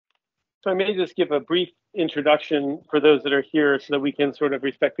So I may just give a brief introduction for those that are here so that we can sort of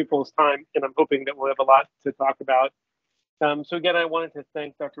respect people's time, and I'm hoping that we'll have a lot to talk about. So again, I wanted to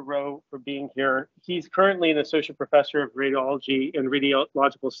thank Dr. Rowe for being here. He's currently an associate professor of radiology and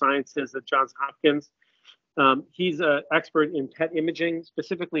radiological sciences at Johns Hopkins. He's an expert in PET imaging,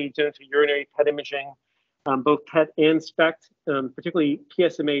 specifically genitourinary PET imaging, both PET and SPECT, particularly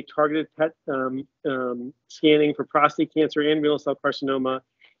PSMA-targeted PET scanning for prostate cancer and renal cell carcinoma.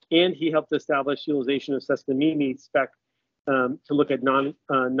 And he helped establish utilization of sesquimimi SPECT to look at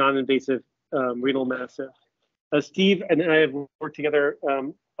non-invasive renal massive. Steve and I have worked together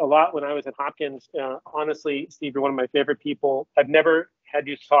a lot when I was at Hopkins. Honestly, Steve, you're one of my favorite people. I've never had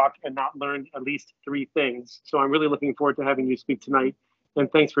you talk and not learned at least 3 things. So I'm really looking forward to having you speak tonight.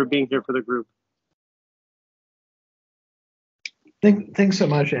 And thanks for being here for the group. Thanks so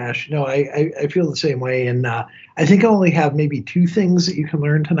much, Ash. No, I feel the same way, and I think I only have maybe 2 things that you can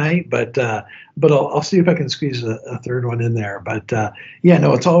learn tonight, but I'll see if I can squeeze a third one in there. But yeah,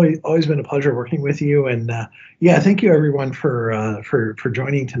 no, it's always been a pleasure working with you, and yeah, thank you everyone for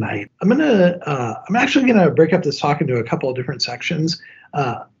joining tonight. I'm actually gonna break up this talk into a couple of different sections.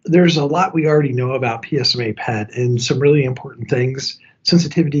 There's a lot we already know about PSMA PET and some really important things: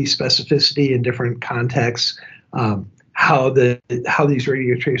 sensitivity, specificity in different contexts. How these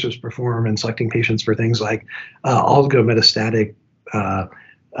radiotracers perform in selecting patients for things like oligometastatic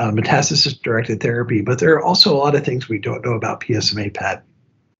metastasis-directed therapy. But there are also a lot of things we don't know about PSMA PET.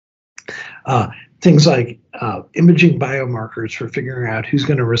 Things like imaging biomarkers for figuring out who's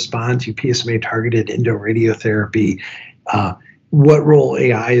going to respond to PSMA-targeted endoradiotherapy, what role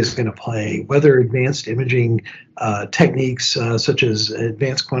AI is going to play, whether advanced imaging techniques such as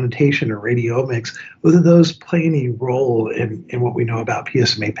advanced quantitation or radiomics, whether those play any role in what we know about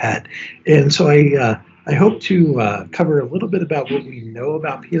PSMA PET. And so I hope to cover a little bit about what we know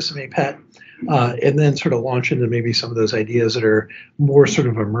about PSMA PET, and then sort of launch into maybe some of those ideas that are more sort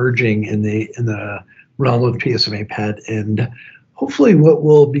of emerging in the realm of PSMA PET, and hopefully what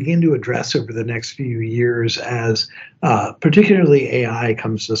we'll begin to address over the next few years as particularly AI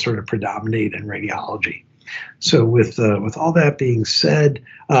comes to sort of predominate in radiology. So with all that being said,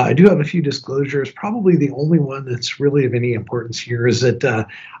 I do have a few disclosures. Probably the only one that's really of any importance here is that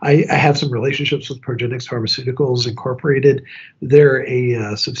I have some relationships with Progenics Pharmaceuticals Incorporated. They're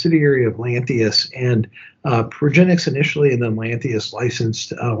a subsidiary of Lantheus, and Progenics initially and then Lantheus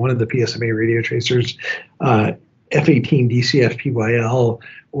licensed one of the PSMA radiotracers, F18 DCF-PYL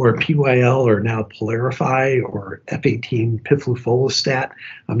or PYL, or now Polarify, or F18 piflufolastat.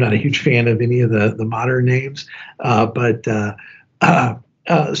 I'm not a huge fan of any of the modern names, but a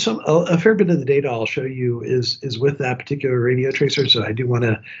fair bit of the data I'll show you is with that particular radiotracer, so I do want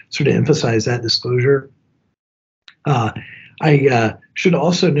to sort of emphasize that disclosure. I should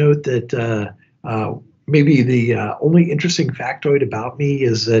also note that maybe the only interesting factoid about me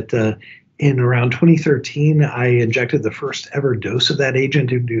is that in around 2013, I injected the first ever dose of that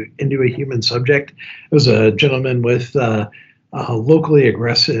agent into a human subject. It was a gentleman with locally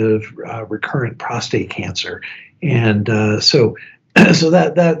aggressive recurrent prostate cancer, and so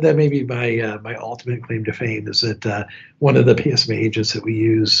that may be my ultimate claim to fame, is that one of the PSMA agents that we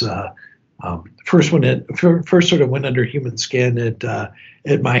use first sort of went under human skin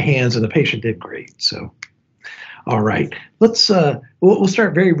at my hands, and the patient did great. So. All right, we'll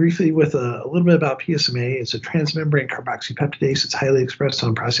start very briefly with a little bit about PSMA. It's a transmembrane carboxypeptidase. It's highly expressed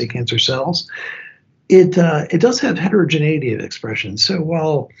on prostate cancer cells. It does have heterogeneity of expression. So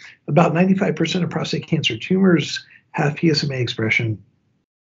while about 95% of prostate cancer tumors have PSMA expression,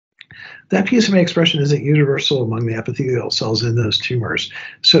 that PSMA expression isn't universal among the epithelial cells in those tumors.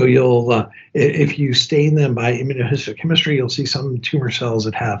 So you'll, if you stain them by immunohistochemistry, you'll see some tumor cells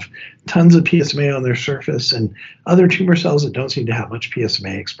that have tons of PSMA on their surface, and other tumor cells that don't seem to have much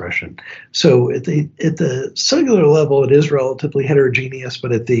PSMA expression. So at the cellular level, it is relatively heterogeneous,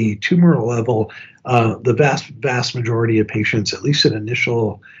 but at the tumoral level, the vast majority of patients, at least at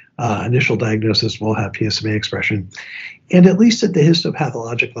initial diagnosis, will have PSMA expression. And at least at the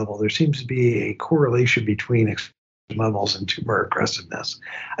histopathologic level, there seems to be a correlation between expression levels and tumor aggressiveness.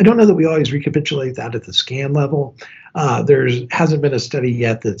 I don't know that we always recapitulate that at the scan level. There hasn't been a study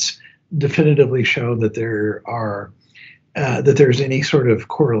yet that's definitively shown that there's any sort of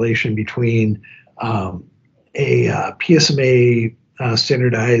correlation between a PSMA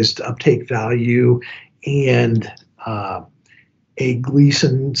standardized uptake value and a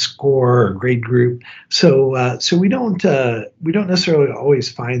Gleason score or grade group. So we don't necessarily always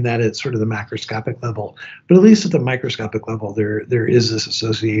find that at sort of the macroscopic level, but at least at the microscopic level, there is this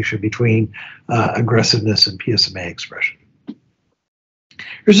association between aggressiveness and PSMA expression.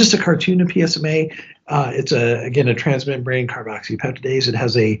 Here's just a cartoon of PSMA. It's again a transmembrane carboxypeptidase. It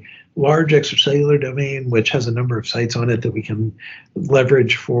has a large extracellular domain, which has a number of sites on it that we can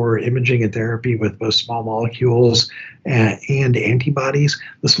leverage for imaging and therapy with both small molecules and antibodies.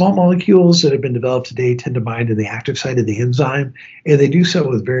 The small molecules that have been developed today tend to bind in the active site of the enzyme, and they do so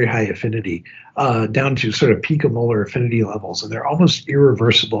with very high affinity, down to sort of picomolar affinity levels, and they're almost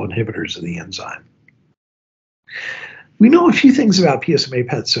irreversible inhibitors of the enzyme. We know a few things about PSMA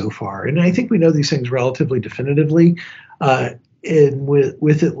PET so far, and I think we know these things relatively definitively. And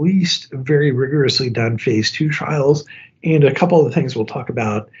with at least very rigorously done phase 2 trials, and a couple of the things we'll talk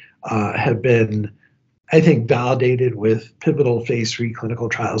about have been, I think, validated with pivotal phase 3 clinical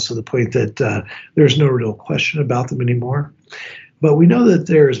trials to the point that there's no real question about them anymore. But we know that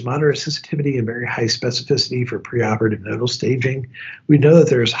there's moderate sensitivity and very high specificity for preoperative nodal staging. We know that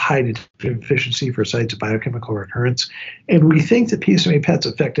there's high detection efficiency for sites of biochemical recurrence. And we think that PSMA PET's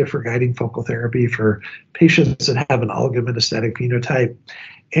effective for guiding focal therapy for patients that have an oligometastatic phenotype.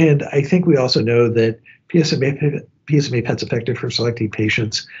 And I think we also know that PSMA PET's effective for selecting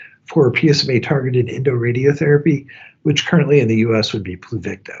patients for PSMA-targeted endoradiotherapy, which currently in the US would be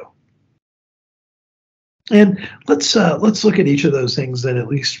Pluvicto. And let's look at each of those things that at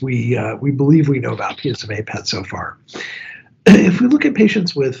least we believe we know about PSMA PET so far. If we look at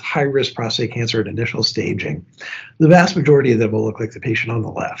patients with high-risk prostate cancer at initial staging, the vast majority of them will look like the patient on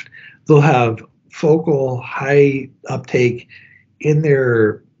the left. They'll have focal high uptake in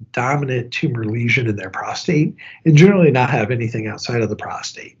their dominant tumor lesion in their prostate, and generally not have anything outside of the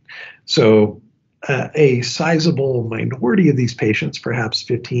prostate. So a sizable minority of these patients, perhaps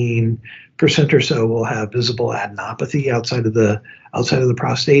 15% or so, will have visible adenopathy outside of the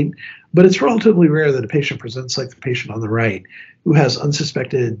prostate. But it's relatively rare that a patient presents like the patient on the right, who has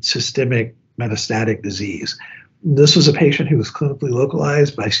unsuspected systemic metastatic disease. This was a patient who was clinically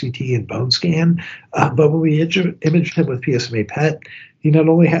localized by CT and bone scan, but when we imaged him with PSMA PET, he not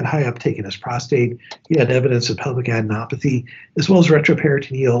only had high uptake in his prostate, he had evidence of pelvic adenopathy, as well as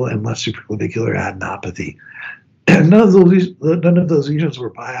retroperitoneal and left supraclavicular adenopathy. And none of those lesions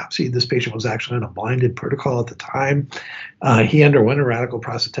were biopsied. This patient was actually on a blinded protocol at the time. He underwent a radical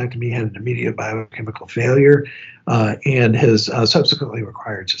prostatectomy, had an immediate biochemical failure, and has subsequently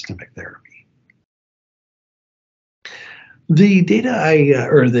required systemic therapy. The data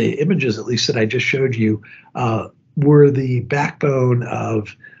or the images at least that I just showed you were the backbone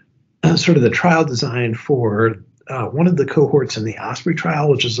of sort of the trial design for one of the cohorts in the OSPREY trial,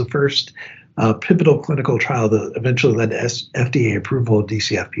 which is the first pivotal clinical trial that eventually led to FDA approval of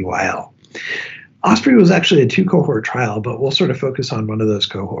DCF-PYL. OSPREY was actually a 2-cohort trial, but we'll sort of focus on one of those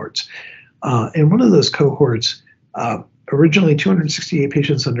cohorts. In one of those cohorts, originally 268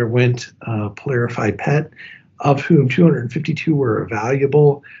 patients underwent PYLARIFY PET, of whom 252 were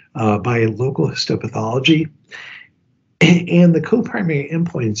evaluable by local histopathology. And the co-primary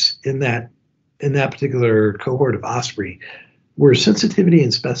endpoints in that particular cohort of OSPREY were sensitivity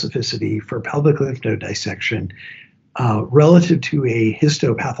and specificity for pelvic lymph node dissection relative to a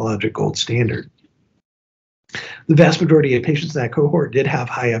histopathologic gold standard. The vast majority of patients in that cohort did have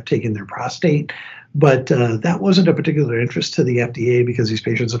high uptake in their prostate, but that wasn't of particular interest to the FDA because these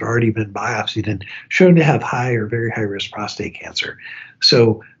patients had already been biopsied and shown to have high or very high risk prostate cancer.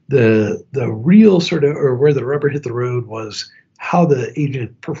 So the real sort of, or where the rubber hit the road, was how the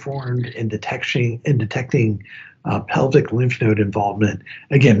agent performed in detecting pelvic lymph node involvement,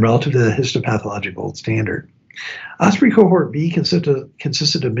 again, relative to the histopathologic gold standard. OSPREY cohort B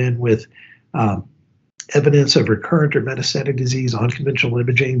consisted of men with evidence of recurrent or metastatic disease on conventional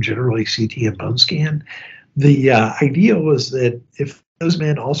imaging, generally CT and bone scan. The idea was that if those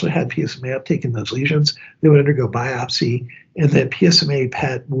men also had PSMA uptake in those lesions, they would undergo biopsy, and that PSMA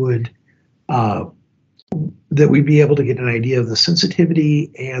PET would, that we'd be able to get an idea of the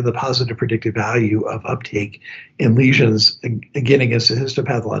sensitivity and the positive predictive value of uptake in lesions, again, against the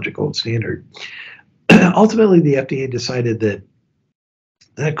histopathologic gold standard. Ultimately, the FDA decided that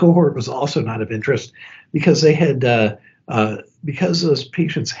that cohort was also not of interest because they had, because those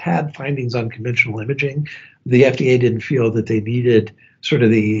patients had findings on conventional imaging, the FDA didn't feel that they needed sort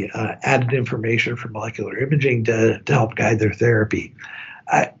of the added information from molecular imaging to help guide their therapy.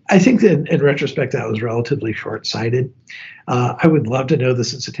 I think that in retrospect, that was relatively short-sighted. I would love to know the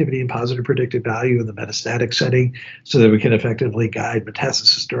sensitivity and positive predictive value in the metastatic setting so that we can effectively guide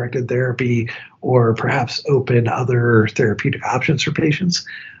metastasis-directed therapy or perhaps open other therapeutic options for patients.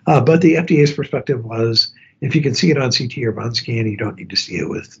 But the FDA's perspective was, if you can see it on CT or bone scan, you don't need to see it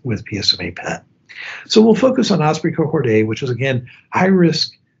with PSMA PET. So we'll focus on OSPREY cohort A, which is, again,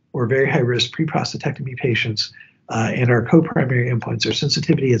 high-risk or very high-risk pre-prostatectomy patients and our co-primary endpoints are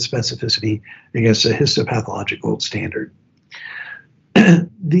sensitivity and specificity against a histopathologic gold standard.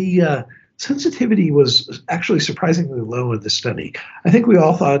 The sensitivity was actually surprisingly low in this study. I think we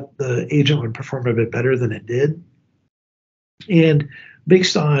all thought the agent would perform a bit better than it did. And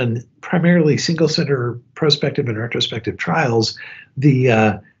based on primarily single center prospective and retrospective trials,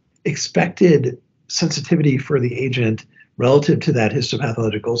 the expected sensitivity for the agent relative to that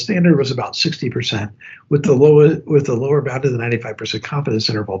histopathologic gold standard was about 60%, with the lower bound of the 95% confidence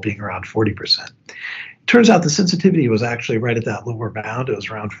interval being around 40%. It turns out the sensitivity was actually right at that lower bound. It was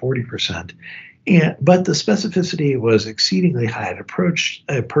around 40%. But the specificity was exceedingly high. It approached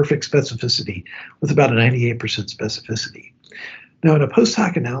a perfect specificity with about a 98% specificity. Now, in a post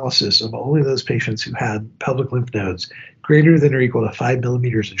hoc analysis of only those patients who had pelvic lymph nodes greater than or equal to 5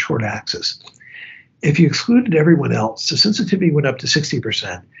 millimeters in short axis, if you excluded everyone else, the sensitivity went up to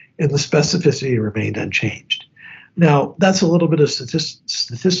 60% and the specificity remained unchanged. Now, that's a little bit of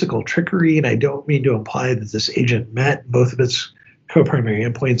statistical trickery, and I don't mean to imply that this agent met both of its co-primary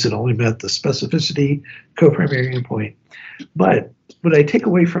endpoints. It only met the specificity co-primary endpoint. But what I take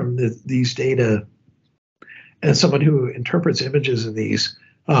away from these data as someone who interprets images in these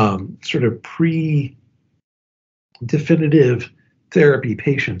sort of pre-definitive therapy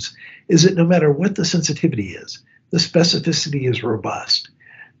patients is that no matter what the sensitivity is, the specificity is robust.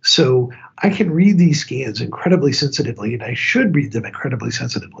 So I can read these scans incredibly sensitively, and I should read them incredibly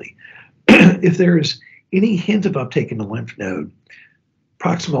sensitively. If there's any hint of uptake in the lymph node,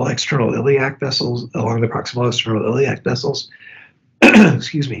 proximal external iliac vessels, along the proximal external iliac vessels,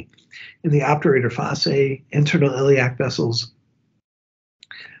 excuse me, in the obturator fossae, internal iliac vessels,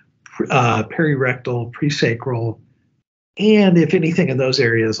 perirectal, presacral, and if anything in those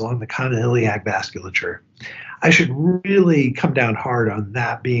areas along the condyliac vasculature, I should really come down hard on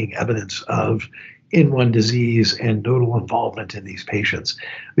that being evidence of in-one disease and nodal involvement in these patients.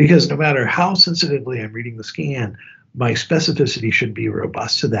 Because no matter how sensitively I'm reading the scan, my specificity should be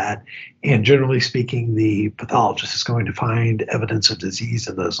robust to that. And generally speaking, the pathologist is going to find evidence of disease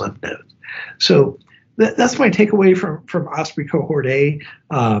in those lymph nodes. So that's my takeaway from OSPREY cohort A.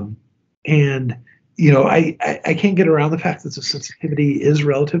 And I can't get around the fact that the sensitivity is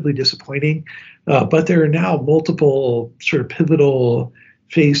relatively disappointing, but there are now multiple sort of pivotal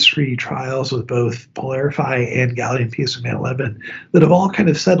phase 3 trials with both PYLARIFY and Gallium PSMA-11 that have all kind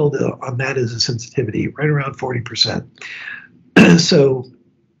of settled on that as a sensitivity, right around 40%. So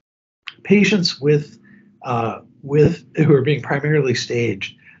patients who are being primarily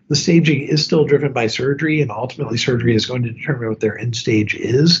staged, the staging is still driven by surgery, and ultimately surgery is going to determine what their end stage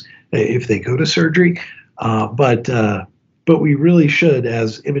is if they go to surgery. But we really should,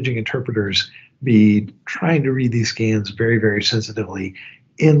 as imaging interpreters, be trying to read these scans very, very sensitively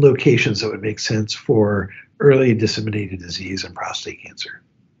in locations that would make sense for early disseminated disease and prostate cancer.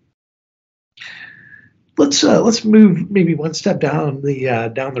 Let's move maybe one step down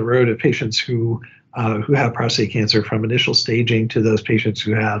the road of patients who have prostate cancer, from initial staging to those patients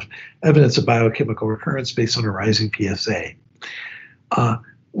who have evidence of biochemical recurrence based on a rising PSA.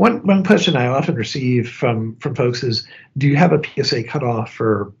 One question I often receive from folks is, do you have a PSA cutoff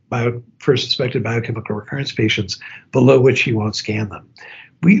for suspected biochemical recurrence patients below which you won't scan them?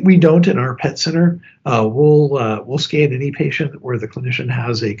 We don't in our PET center. We'll scan any patient where the clinician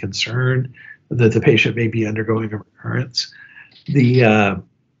has a concern that the patient may be undergoing a recurrence.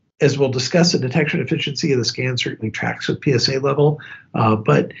 As we'll discuss, the detection efficiency of the scan certainly tracks with PSA level,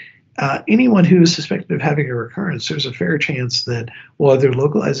 but anyone who is suspected of having a recurrence, there's a fair chance that will either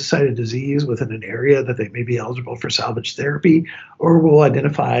localize a site of disease within an area that they may be eligible for salvage therapy, or will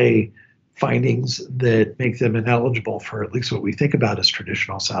identify findings that make them ineligible for at least what we think about as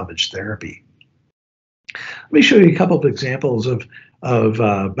traditional salvage therapy. Let me show you a couple of examples of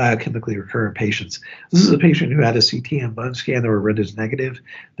biochemically recurrent patients. This is a patient who had a CT and bone scan that were read as negative.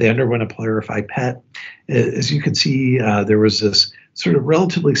 They underwent a PYLARIFY PET. As you can see, there was this sort of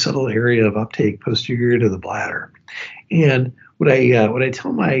relatively subtle area of uptake posterior to the bladder. And what I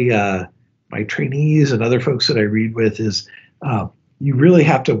tell my trainees and other folks that I read with is you really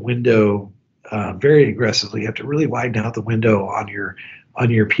have to window very aggressively. You have to really widen out the window on your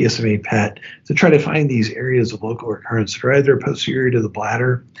PSMA PET to try to find these areas of local recurrence that are either posterior to the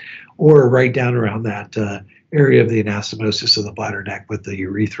bladder or right down around that area of the anastomosis of the bladder neck with the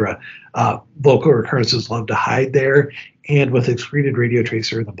urethra. Local recurrences love to hide there, and with excreted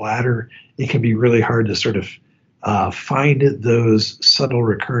radiotracer in the bladder, it can be really hard to sort of find those subtle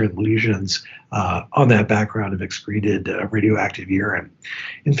recurrent lesions on that background of excreted radioactive urine.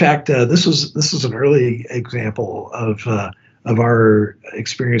 In fact, this was an early example of our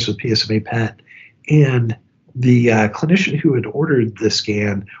experience with PSMA PET, and the clinician who had ordered the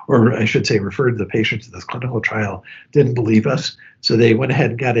scan, or I should say referred the patient to this clinical trial, didn't believe us. So they went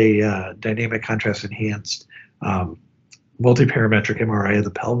ahead and got a dynamic contrast enhanced multiparametric MRI of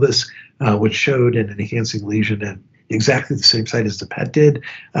the pelvis, which showed an enhancing lesion at exactly the same site as the PET did,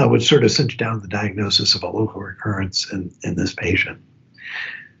 which sort of cinched down the diagnosis of a local recurrence in this patient.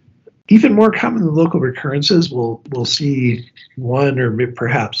 Even more common than local recurrences, we'll see one or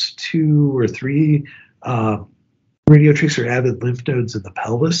perhaps two or three radiotracer avid lymph nodes in the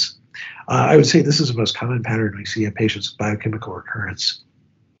pelvis. I would say this is the most common pattern we see in patients with biochemical recurrence.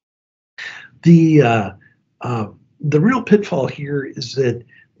 The real pitfall here is that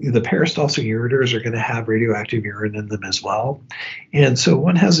the peristaltic ureters are going to have radioactive urine in them as well. And so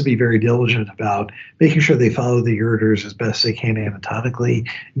one has to be very diligent about making sure they follow the ureters as best they can anatomically,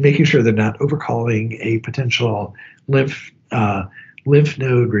 and making sure they're not overcalling a potential lymph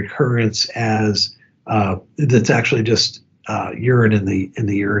node recurrence as that's actually just urine in the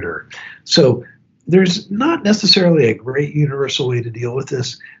ureter. So there's not necessarily a great universal way to deal with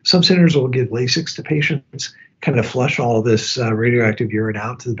this. Some centers will give Lasix to patients, kind of flush all this radioactive urine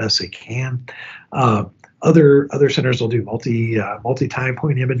out to the best they can. Other centers will do multi-time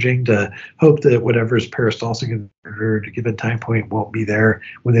point imaging to hope that whatever's peristaltic in a given time point won't be there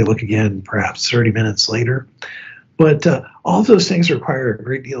when they look again, perhaps 30 minutes later. But all of those things require a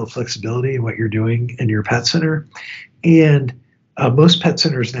great deal of flexibility in what you're doing in your PET center. And most PET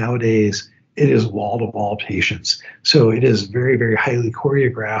centers nowadays, it is wall-to-wall patients. So it is very, very highly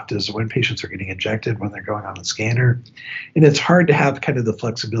choreographed as when patients are getting injected, when they're going on the scanner. And it's hard to have kind of the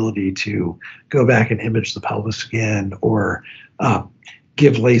flexibility to go back and image the pelvis again, or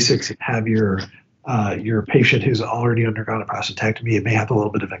give Lasix and have your patient who's already undergone a prostatectomy. It may have a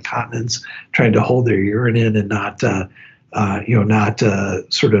little bit of incontinence, trying to hold their urine in and not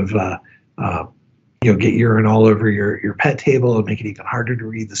get urine all over your PET table and make it even harder to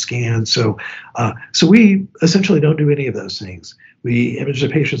read the scan. So we essentially don't do any of those things. We image the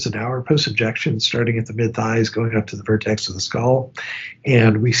patients an hour post-injection, starting at the mid-thighs, going up to the vertex of the skull,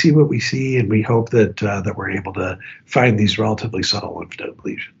 and we see what we see, and we hope that we're able to find these relatively subtle lymph node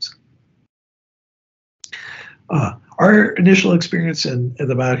lesions. Our initial experience in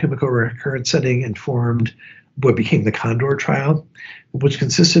the biochemical recurrence setting informed what became the Condor trial, which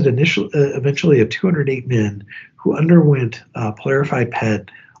consisted eventually of 208 men who underwent PYLARIFY PET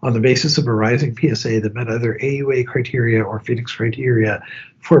on the basis of a rising PSA that met either AUA criteria or Phoenix criteria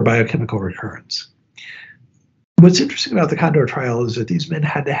for biochemical recurrence. What's interesting about the Condor trial is that these men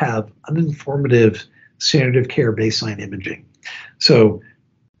had to have uninformative standard of care baseline imaging. So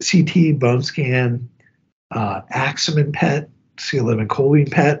CT, bone scan, Axemin PET, C11 choline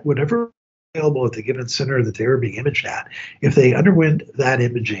PET, whatever available at the given center that they were being imaged at. If they underwent that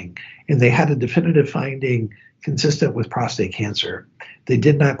imaging and they had a definitive finding consistent with prostate cancer, they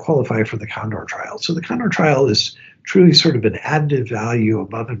did not qualify for the Condor trial. So the Condor trial is truly sort of an additive value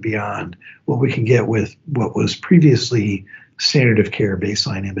above and beyond what we can get with what was previously standard of care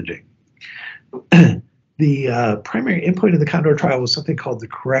baseline imaging. The primary endpoint of the Condor trial was something called the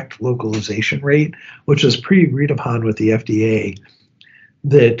correct localization rate, which was pre-agreed upon with the FDA,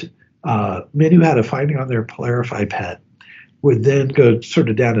 that men who had a finding on their PYLARIFY PET would then go sort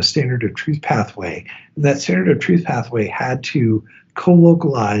of down a standard of truth pathway. And that standard of truth pathway had to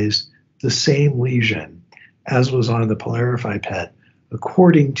co-localize the same lesion as was on the PYLARIFY PET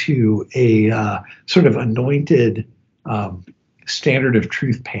according to a sort of anointed standard of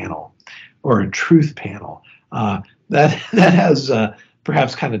truth panel, or a truth panel. That has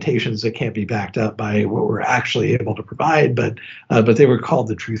perhaps connotations that can't be backed up by what we're actually able to provide, but they were called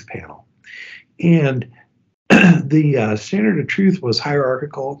the truth panel. And the standard of truth was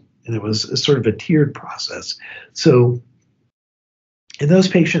hierarchical, and it was sort of a tiered process. So in those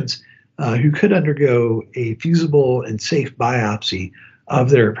patients who could undergo a feasible and safe biopsy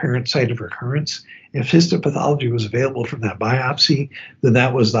of their apparent site of recurrence, if histopathology was available from that biopsy, then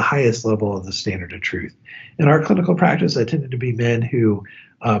that was the highest level of the standard of truth. In our clinical practice, that tended to be men who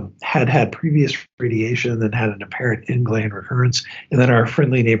had previous radiation, then had an apparent in-gland recurrence, and then our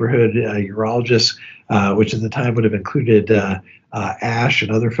friendly neighborhood urologists, which at the time would have included Ash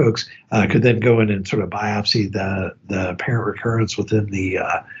and other folks, could then go in and sort of biopsy the apparent recurrence within the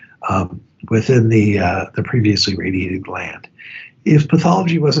previously radiated gland. If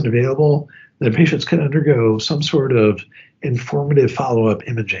pathology wasn't available, then patients could undergo some sort of informative follow-up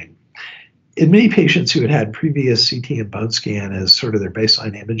imaging. In many patients who had had previous CT and bone scan as sort of their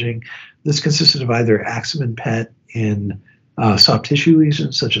baseline imaging, this consisted of either Axemin PET in soft tissue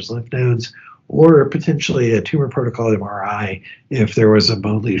lesions such as lymph nodes, or potentially a tumor protocol MRI if there was a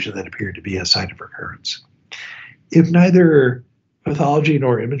bone lesion that appeared to be a site of recurrence. If neither pathology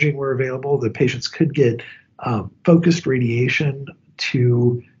nor imaging were available, the patients could get focused radiation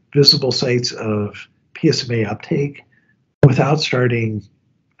to visible sites of PSMA uptake without starting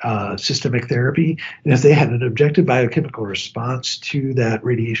systemic therapy. And if they had an objective biochemical response to that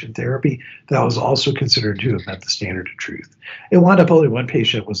radiation therapy, that was also considered to have met the standard of truth. It wound up only one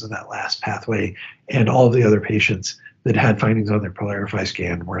patient was in that last pathway, and all of the other patients that had findings on their PYLARIFY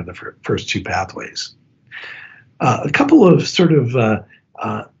scan were in the first two pathways. A couple of sort of,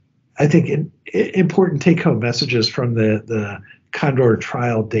 I think, important take-home messages from the CONDOR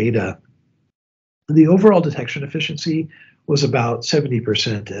trial data. The overall detection efficiency was about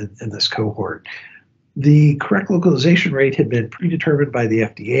 70% in this cohort. The correct localization rate had been predetermined by the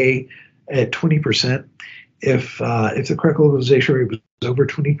FDA at 20%. If the correct localization rate was over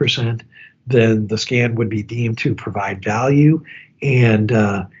 20%, then the scan would be deemed to provide value, and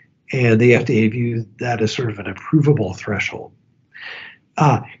the FDA viewed that as sort of an approvable threshold.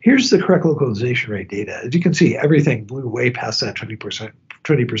 Here's the correct localization rate data. As you can see, everything blew way past that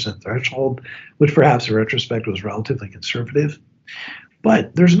 20% threshold, which perhaps in retrospect was relatively conservative.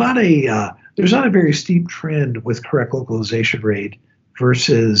 But there's not a very steep trend with correct localization rate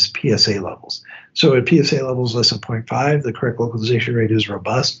versus PSA levels. So at PSA levels less than 0.5, the correct localization rate is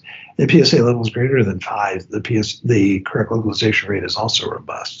robust. At PSA levels greater than 5, the correct localization rate is also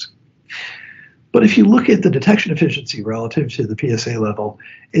robust. But if you look at the detection efficiency relative to the PSA level,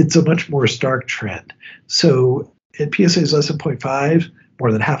 it's a much more stark trend. So at PSAs less than 0.5,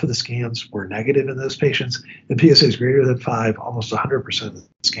 more than half of the scans were negative in those patients. At PSAs greater than 5, almost 100% of the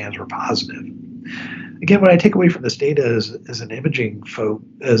scans were positive. Again, what I take away from this data as an imaging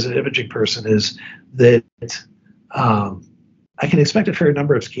person is that I can expect a fair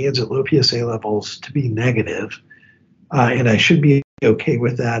number of scans at low PSA levels to be negative, and I should be okay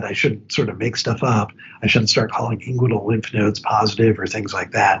with that. I shouldn't sort of make stuff up. I shouldn't start calling inguinal lymph nodes positive or things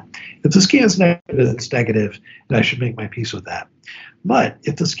like that. If the scan is negative, it's negative, and I should make my peace with that. But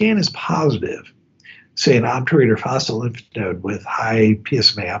if the scan is positive, say an obturator fossa lymph node with high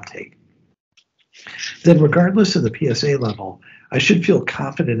PSMA uptake, then regardless of the PSA level, I should feel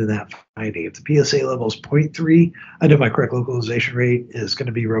confident in that finding. If the PSA level is 0.3, I know my correct localization rate is going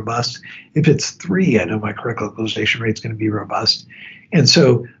to be robust. If it's 3, I know my correct localization rate is going to be robust. And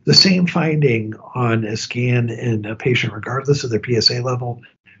so the same finding on a scan in a patient, regardless of their PSA level,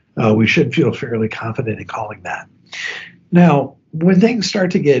 we should feel fairly confident in calling that. Now, when things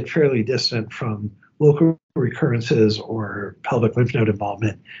start to get fairly distant from local recurrences or pelvic lymph node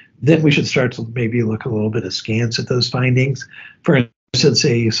involvement, then we should start to maybe look a little bit at scans at those findings. For instance,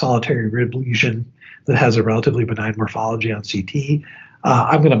 a solitary rib lesion that has a relatively benign morphology on CT,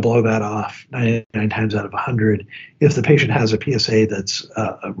 I'm going to blow that off 99 times out of 100. If the patient has a PSA that's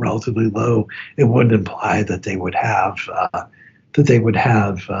relatively low, it wouldn't imply that they would have a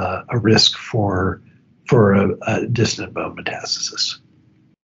risk for a distant bone metastasis.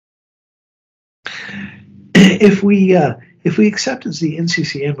 If we accept as the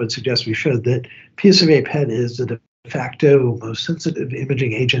NCCN would suggest we should that PSMA-PET is the de facto most sensitive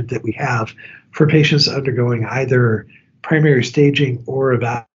imaging agent that we have for patients undergoing either primary staging or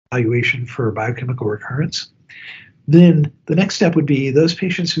evaluation for biochemical recurrence, then the next step would be those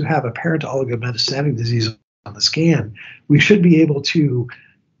patients who have apparent oligometastatic disease on the scan, we should be able to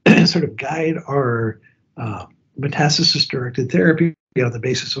sort of guide our metastasis-directed therapy on the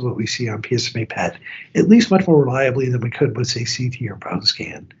basis of what we see on PSMA-PET, at least much more reliably than we could with, say, CT or bone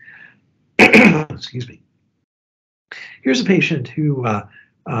scan. Excuse me. Here's a patient who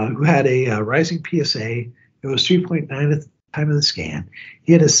had a rising PSA. It was 3.9 at the time of the scan.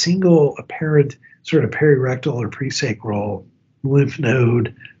 He had a single apparent sort of periorectal or presacral lymph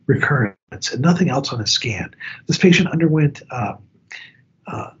node recurrence and nothing else on his scan. This patient underwent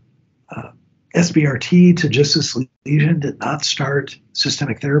SBRT to just this lesion, did not start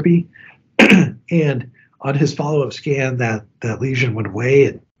systemic therapy. And on his follow-up scan, that lesion went away,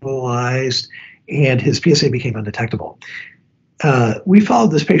 it mobilized, and his PSA became undetectable. We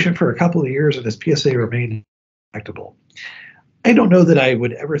followed this patient for a couple of years, and his PSA remained undetectable. I don't know that I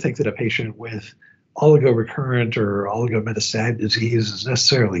would ever think that a patient with oligorecurrent or oligometastatic disease is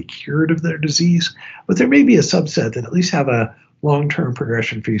necessarily cured of their disease, but there may be a subset that at least have a long-term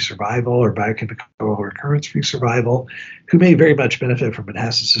progression-free survival or biochemical recurrence-free survival who may very much benefit from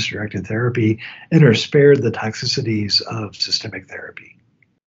metastasis-directed therapy and are spared the toxicities of systemic therapy.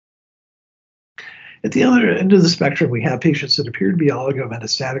 At the other end of the spectrum, we have patients that appear to be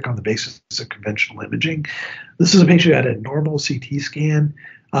oligometastatic on the basis of conventional imaging. This is a patient who had a normal CT scan.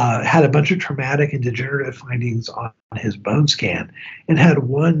 had a bunch of traumatic and degenerative findings on his bone scan, and had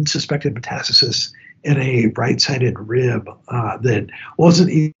one suspected metastasis in a right-sided rib that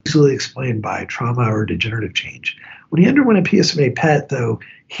wasn't easily explained by trauma or degenerative change. When he underwent a PSMA PET, though,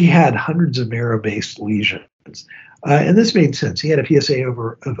 he had hundreds of marrow-based lesions. And this made sense. He had a PSA of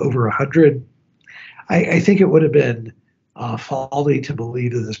over 100. I think it would have been faulty to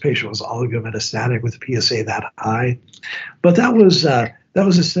believe that this patient was oligometastatic with a PSA that high, but that was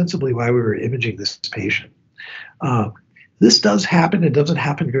ostensibly why we were imaging this patient. This does happen. It doesn't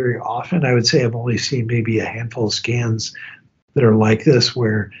happen very often. I would say I've only seen maybe a handful of scans that are like this,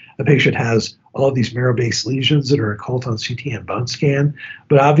 where a patient has all of these marrow-based lesions that are occult on CT and bone scan.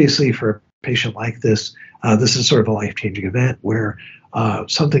 But obviously, for a patient like this, this is sort of a life-changing event where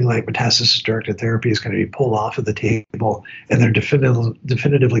something like metastasis-directed therapy is going to be pulled off of the table, and they're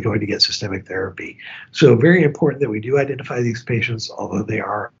definitively going to get systemic therapy. So very important that we do identify these patients, although they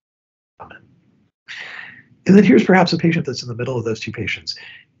are common. And then here's perhaps a patient that's in the middle of those two patients.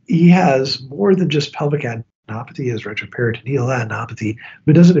 He has more than just pelvic adenopathy, he has retroperitoneal adenopathy,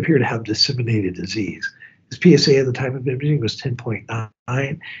 but doesn't appear to have disseminated disease. His PSA at the time of imaging was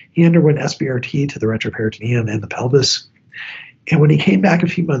 10.9. He underwent SBRT to the retroperitoneum and the pelvis. And when he came back a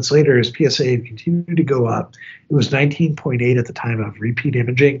few months later, his PSA had continued to go up. It was 19.8 at the time of repeat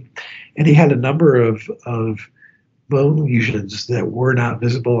imaging. And he had a number of bone lesions that were not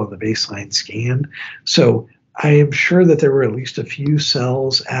visible on the baseline scan. So I am sure that there were at least a few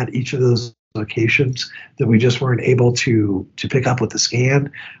cells at each of those locations that we just weren't able to pick up with the scan.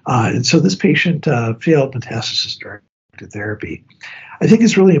 And so this patient failed metastasis-directed therapy. I think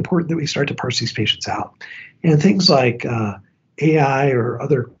it's really important that we start to parse these patients out. And things like AI or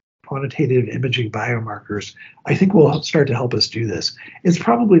other quantitative imaging biomarkers, I think will start to help us do this. It's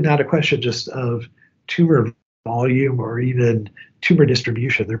probably not a question just of tumor volume or even tumor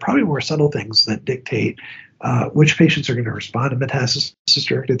distribution. There are probably more subtle things that dictate which patients are going to respond to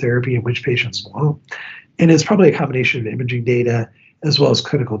metastasis-directed therapy and which patients won't. And it's probably a combination of imaging data as well as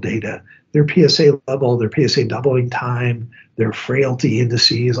clinical data. Their PSA level, their PSA doubling time, their frailty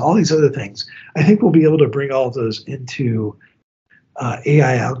indices, all these other things. I think we'll be able to bring all of those into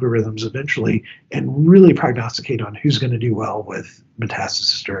AI algorithms eventually and really prognosticate on who's going to do well with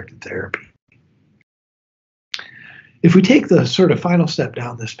metastasis-directed therapy. If we take the sort of final step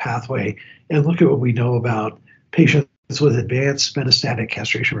down this pathway and look at what we know about patients with advanced metastatic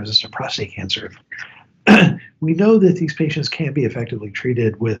castration-resistant prostate cancer, we know that these patients can be effectively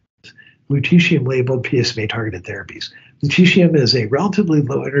treated with lutetium-labeled PSMA-targeted therapies. Lutetium is a relatively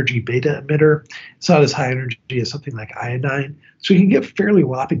low-energy beta emitter. It's not as high energy as something like iodine, so you can get fairly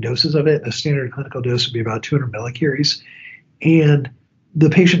whopping doses of it. A standard clinical dose would be about 200 millicuries, and the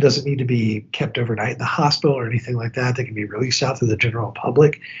patient doesn't need to be kept overnight in the hospital or anything like that. They can be released out to the general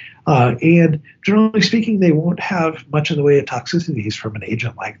public. And generally speaking, they won't have much in the way of toxicities from an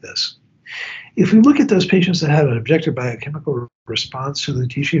agent like this. If we look at those patients that have an objective biochemical response to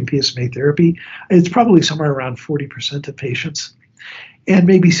lutetium PSMA therapy, it's probably somewhere around 40% of patients. And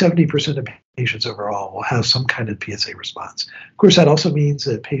maybe 70% of patients overall will have some kind of PSA response. Of course, that also means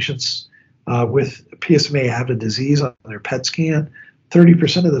that patients with PSMA-avid disease on their PET scan,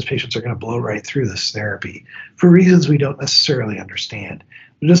 30% of those patients are going to blow right through this therapy for reasons we don't necessarily understand.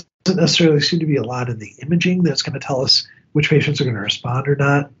 There doesn't necessarily seem to be a lot in the imaging that's going to tell us which patients are going to respond or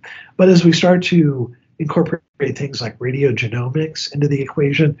not. But as we start to incorporate things like radiogenomics into the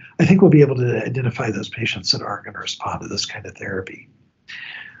equation, I think we'll be able to identify those patients that aren't going to respond to this kind of therapy.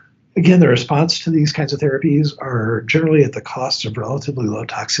 Again, the response to these kinds of therapies are generally at the cost of relatively low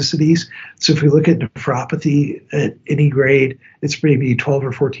toxicities. So if we look at nephropathy at any grade, it's maybe 12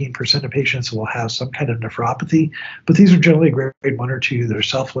 or 14% of patients will have some kind of nephropathy, but these are generally grade 1 or 2. They're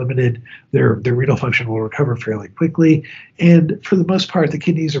self-limited. Their renal function will recover fairly quickly. And for the most part, the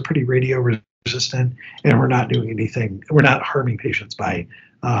kidneys are pretty radio resistant, and we're not doing anything. We're not harming patients by,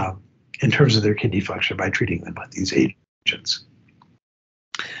 in terms of their kidney function, by treating them with these agents.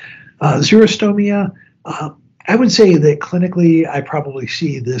 Xerostomia, I would say that clinically, I probably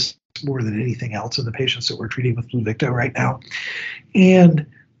see this more than anything else in the patients that we're treating with Pluvicto right now. And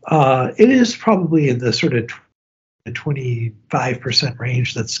it is probably in the sort of 25%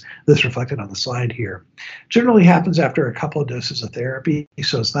 range that's reflected on the slide here. Generally happens after a couple of doses of therapy,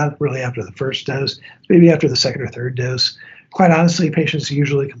 so it's not really after the first dose, it's maybe after the second or third dose. Quite honestly, patients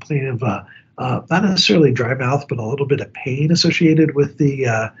usually complain of not necessarily dry mouth, but a little bit of pain associated with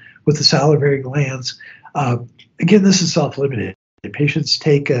the salivary glands. Again, this is self-limited. Patients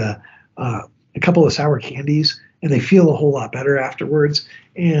take a couple of sour candies and they feel a whole lot better afterwards.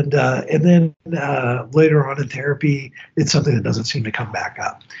 And then later on in therapy, it's something that doesn't seem to come back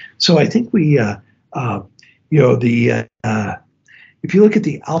up. So I think if you look at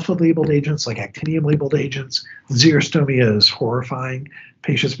the alpha-labeled agents like actinium-labeled agents, xerostomia is horrifying.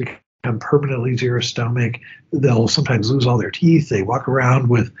 Patients become permanently xerostomic. They'll sometimes lose all their teeth. They walk around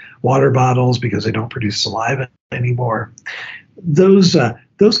with water bottles because they don't produce saliva anymore. Those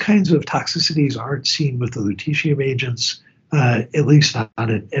kinds of toxicities aren't seen with the lutetium agents, at least not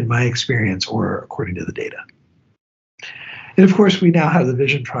in my experience or according to the data. And of course, we now have the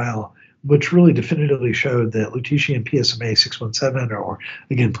VISION trial, which really definitively showed that lutetium PSMA-617, or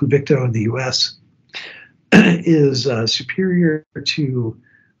again Pluvicto in the U.S., is superior to,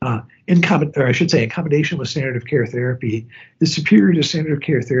 in combination with standard of care therapy, is superior to standard of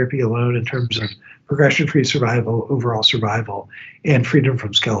care therapy alone in terms of progression-free survival, overall survival, and freedom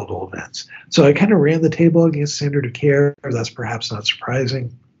from skeletal events. So I kind of ran the table against standard of care. That's perhaps not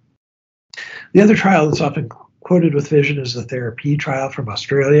surprising. The other trial that's often quoted with VISION is the therapy trial from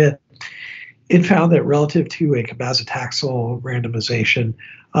Australia. It found that relative to a cabazitaxel randomization,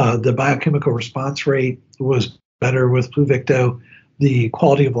 the biochemical response rate was better with Pluvicto. The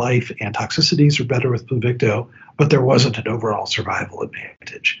quality of life and toxicities were better with Pluvicto, but there wasn't an overall survival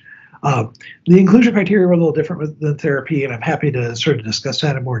advantage. The inclusion criteria were a little different than therapy, and I'm happy to sort of discuss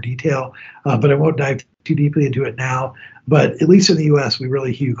that in more detail, but I won't dive too deeply into it now. But at least in the US, we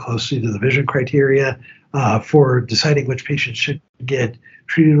really hew closely to the VISION criteria for deciding which patients should get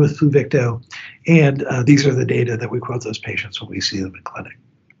treated with Pluvicto, and these are the data that we quote those patients when we see them in clinic.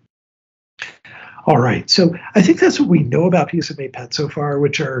 All right, so I think that's what we know about PSMA PET so far,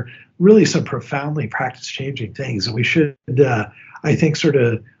 which are really some profoundly practice-changing things, and we should, I think, sort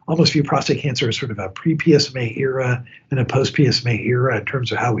of almost view prostate cancer as sort of a pre-PSMA era and a post-PSMA era in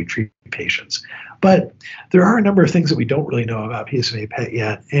terms of how we treat patients. But there are a number of things that we don't really know about PSMA PET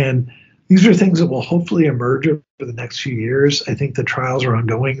yet, and these are things that will hopefully emerge over the next few years. I think the trials are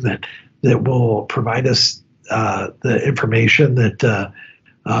ongoing that will provide us the information that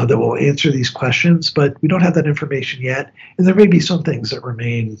will answer these questions, but we don't have that information yet, and there may be some things that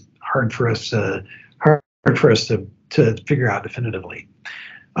remain hard for us to figure out definitively.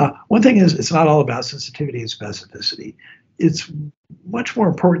 One thing is, it's not all about sensitivity and specificity. It's much more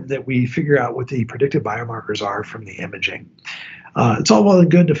important that we figure out what the predictive biomarkers are from the imaging. It's all well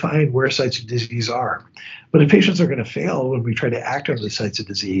and good to find where sites of disease are, but if patients are going to fail when we try to act on the sites of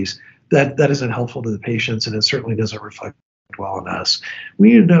disease, that isn't helpful to the patients, and it certainly doesn't reflect well on us.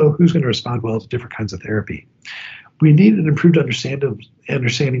 We need to know who's going to respond well to different kinds of therapy. We need an improved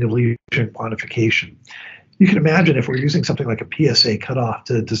understanding of lesion quantification. You can imagine if we're using something like a PSA cutoff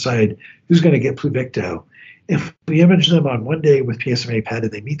to decide who's going to get Pluvicto, if we image them on one day with PSMA PET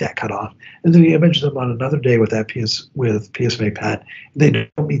and they meet that cutoff, and then we image them on another day with PSMA PET and they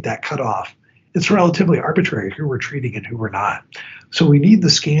don't meet that cutoff, it's relatively arbitrary who we're treating and who we're not. So we need the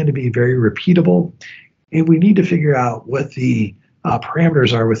scan to be very repeatable, and we need to figure out what the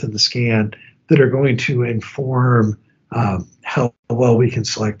parameters are within the scan that are going to inform how well we can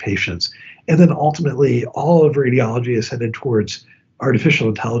select patients. And then ultimately, all of radiology is headed towards artificial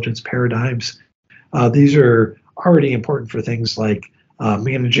intelligence paradigms. These are already important for things like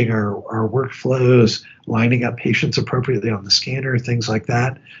managing our workflows, lining up patients appropriately on the scanner, things like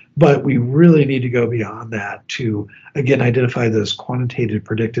that. But we really need to go beyond that to, again, identify those quantitative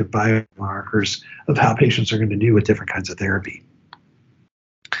predictive biomarkers of how patients are going to do with different kinds of therapy.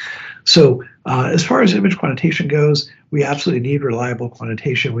 So as far as image quantitation goes, we absolutely need reliable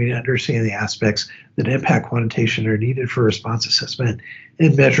quantitation. We need to understand the aspects that impact quantitation are needed for response assessment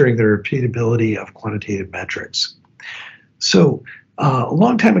and measuring the repeatability of quantitative metrics. So a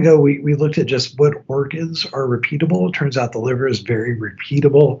long time ago, we looked at just what organs are repeatable. It turns out the liver is very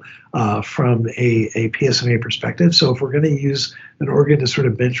repeatable from a PSMA perspective. So if we're going to use an organ to sort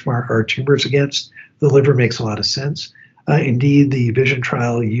of benchmark our tumors against, the liver makes a lot of sense. Indeed, the VISION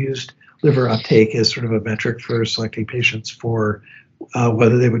trial used liver uptake as sort of a metric for selecting patients for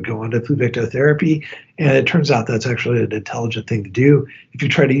whether they would go on to Pluvicto therapy. And it turns out that's actually an intelligent thing to do. If you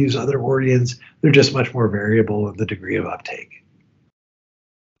try to use other organs, they're just much more variable in the degree of uptake.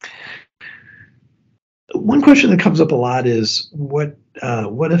 One question that comes up a lot is what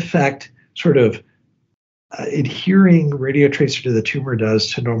effect sort of adhering radiotracer to the tumor does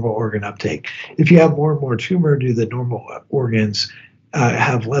to normal organ uptake. If you have more and more tumor, do the normal organs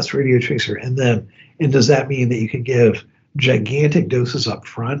have less radiotracer in them? And does that mean that you can give gigantic doses up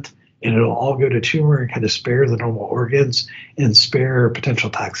front and it'll all go to tumor and kind of spare the normal organs and spare potential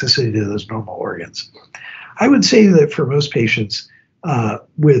toxicity to those normal organs? I would say that for most patients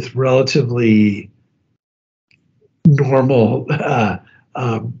with relatively normal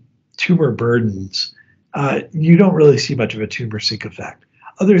tumor burdens, you don't really see much of a tumor sink effect.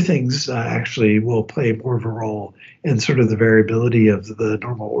 Other things actually will play more of a role in sort of the variability of the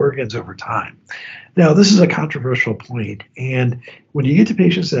normal organs over time. Now, this is a controversial point, and when you get to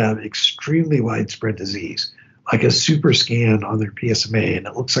patients that have extremely widespread disease, like a super scan on their PSMA and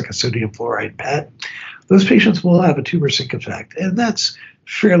it looks like a sodium fluoride PET, those patients will have a tumor sink effect, and that's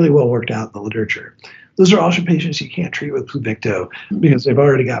fairly well worked out in the literature. Those are also patients you can't treat with Pluvicto because they've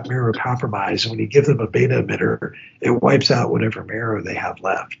already got marrow compromise. And when you give them a beta emitter, it wipes out whatever marrow they have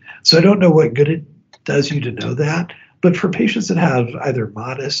left. So I don't know what good it does you to know that. But for patients that have either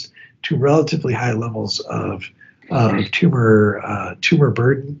modest to relatively high levels of tumor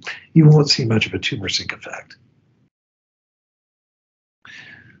burden, you won't see much of a tumor sink effect.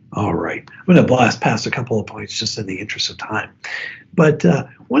 All right, I'm going to blast past a couple of points just in the interest of time. But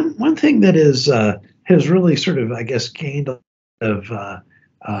one thing that has really sort of, I guess, gained a lot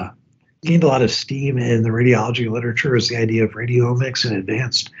of steam in the radiology literature is the idea of radiomics and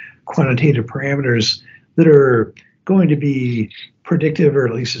advanced quantitative parameters that are going to be predictive or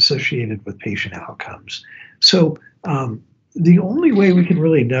at least associated with patient outcomes. So the only way we can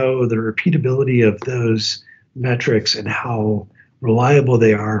really know the repeatability of those metrics and how reliable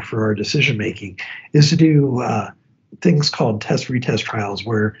they are for our decision making is to do things called test-retest trials,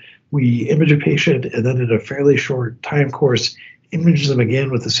 where we image a patient and then in a fairly short time course image them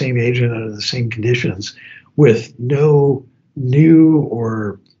again with the same agent under the same conditions with no new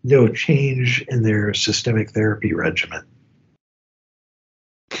or no change in their systemic therapy regimen.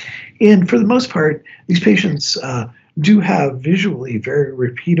 And for the most part, these patients do have visually very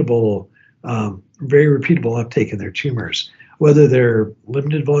repeatable uptake in their tumors, whether they're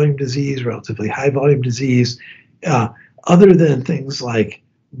limited volume disease, relatively high volume disease, other than things like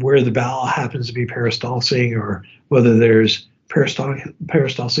where the bowel happens to be peristalsing or whether there's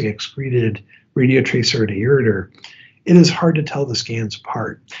peristalsic excreted radiotracer and a ureter. It is hard to tell the scans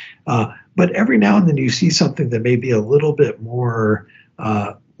apart. But every now and then you see something that may be a little bit more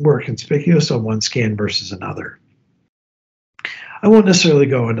conspicuous on one scan versus another. I won't necessarily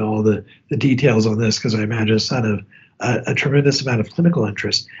go into all the details on this because I imagine it's not a tremendous amount of clinical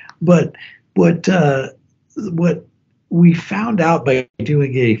interest. But what we found out by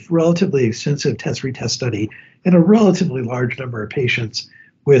doing a relatively extensive test-retest study in a relatively large number of patients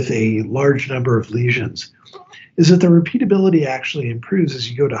with a large number of lesions is that the repeatability actually improves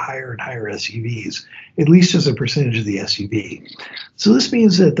as you go to higher and higher SUVs, at least as a percentage of the SUV. So this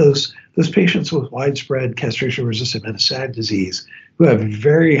means that those patients with widespread castration-resistant metastatic disease who have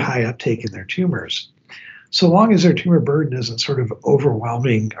very high uptake in their tumors, so long as their tumor burden isn't sort of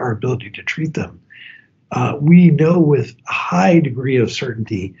overwhelming our ability to treat them, we know with a high degree of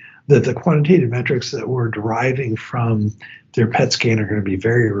certainty that the quantitative metrics that we're deriving from their PET scan are going to be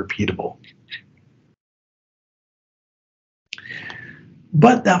very repeatable.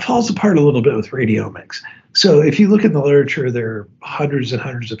 But that falls apart a little bit with radiomics. So if you look in the literature, there are hundreds and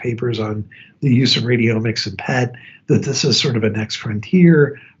hundreds of papers on the use of radiomics and PET, that this is sort of a next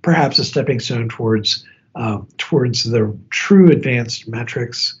frontier, perhaps a stepping stone towards the true advanced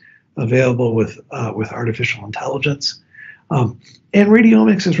metrics available with artificial intelligence. And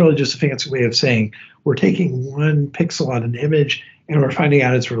radiomics is really just a fancy way of saying we're taking one pixel on an image and we're finding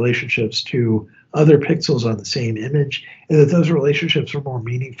out its relationships to other pixels on the same image, and that those relationships are more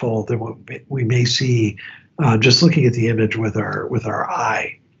meaningful than what we may see just looking at the image with our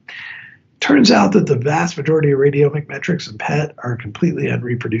eye. Turns out that the vast majority of radiomic metrics in PET are completely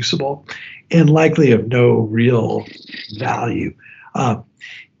unreproducible and likely of no real value.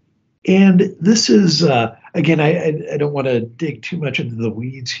 And this is, again, I don't want to dig too much into the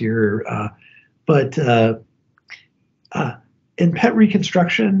weeds here, but in PET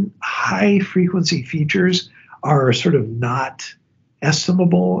reconstruction, high frequency features are sort of not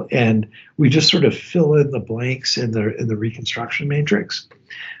estimable, and we just sort of fill in the blanks in the reconstruction matrix.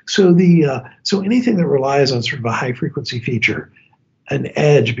 So so anything that relies on sort of a high frequency feature, an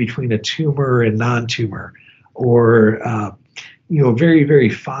edge between a tumor and non-tumor, or very, very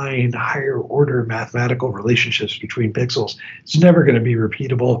fine, higher order mathematical relationships between pixels, it's never going to be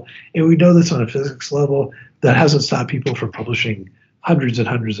repeatable. And we know this on a physics level. That hasn't stopped people from publishing hundreds and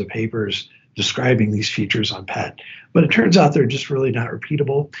hundreds of papers describing these features on PET. But it turns out they're just really not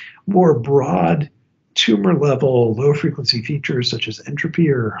repeatable. More broad tumor level, low frequency features such as entropy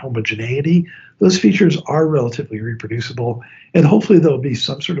or homogeneity, those features are relatively reproducible. And hopefully there'll be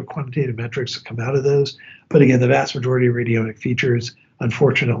some sort of quantitative metrics that come out of those. But again, the vast majority of radiomic features,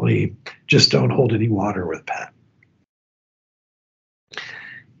 unfortunately, just don't hold any water with PET.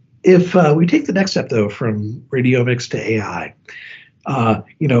 If we take the next step, though, from radiomics to AI,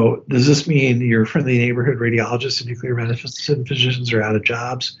 does this mean your friendly neighborhood radiologists and nuclear medicine physicians are out of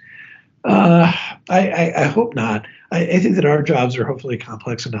jobs? Uh, I hope not. I think that our jobs are hopefully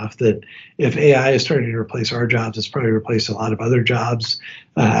complex enough that if AI is starting to replace our jobs, it's probably replaced a lot of other jobs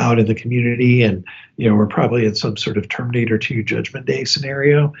out in the community. And, we're probably in some sort of Terminator 2 Judgment Day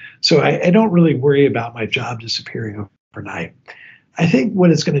scenario. So I don't really worry about my job disappearing overnight. I think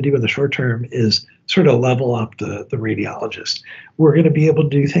what it's going to do in the short term is sort of level up the radiologist. We're going to be able to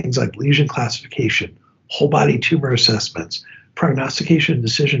do things like lesion classification, whole body tumor assessments, prognostication and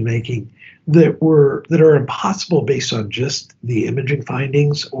decision making that are impossible based on just the imaging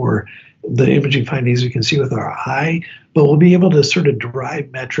findings or the imaging findings we can see with our eye, but we'll be able to sort of derive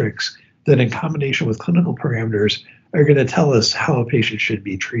metrics that in combination with clinical parameters are going to tell us how a patient should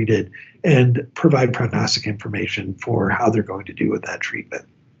be treated and provide prognostic information for how they're going to do with that treatment.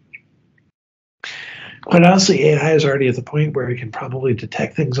 Quite honestly, AI is already at the point where it can probably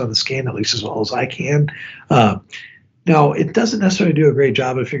detect things on the scan at least as well as I can. Now, it doesn't necessarily do a great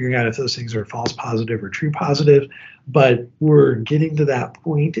job of figuring out if those things are false positive or true positive, but we're getting to that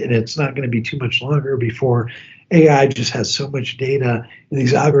point, and it's not going to be too much longer before AI just has so much data, and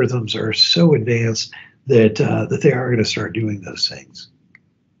these algorithms are so advanced that they are going to start doing those things.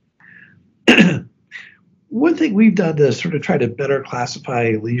 One thing we've done to sort of try to better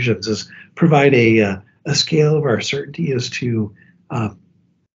classify lesions is provide a scale of our certainty as to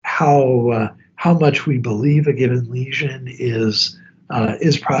how much we believe a given lesion is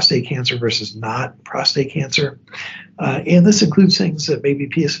prostate cancer versus not prostate cancer. And this includes things that may be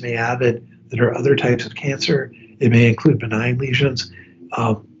PSMA avid that are other types of cancer. It may include benign lesions.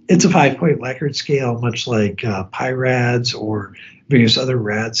 It's a 5-point Likert scale, much like PIRADS or various other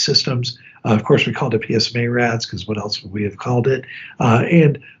RADS systems. Of course, we called it PSMA RADS because what else would we have called it?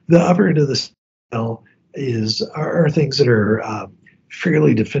 And the upper end of the scale are things that are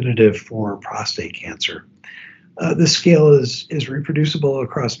fairly definitive for prostate cancer. This scale is reproducible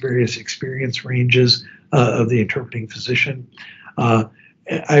across various experience ranges of the interpreting physician.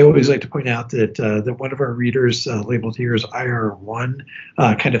 I always like to point out that one of our readers labeled here as IR1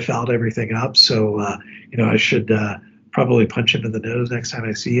 kind of fouled everything up. So I should probably punch him in the nose next time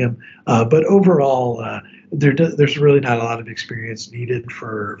I see him. But overall, there's really not a lot of experience needed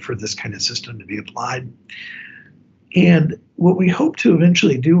for this kind of system to be applied. And what we hope to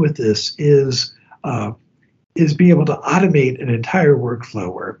eventually do with this is be able to automate an entire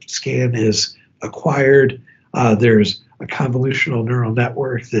workflow where a scan is acquired. There's a convolutional neural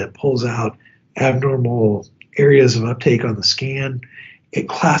network that pulls out abnormal areas of uptake on the scan. It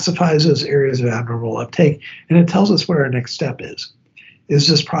classifies those areas of abnormal uptake, and it tells us what our next step is. Is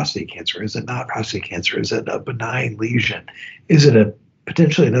this prostate cancer? Is it not prostate cancer? Is it a benign lesion? Is it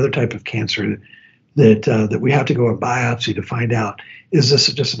potentially another type of cancer that we have to go and biopsy to find out, is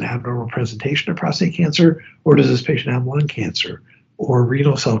this just an abnormal presentation of prostate cancer, or does this patient have lung cancer or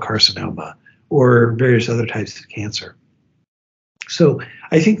renal cell carcinoma or various other types of cancer? So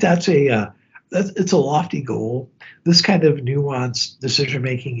I think it's a lofty goal. This kind of nuanced decision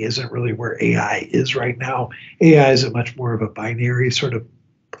making isn't really where AI is right now. AI is much more of a binary sort of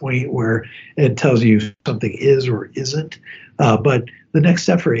point where it tells you something is or isn't. But the next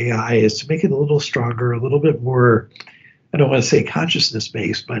step for AI is to make it a little stronger, a little bit more, I don't want to say consciousness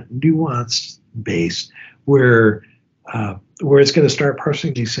based, but nuanced based, where it's going to start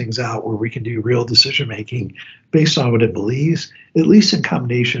parsing these things out, where we can do real decision making based on what it believes, at least in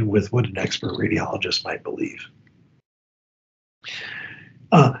combination with what an expert radiologist might believe.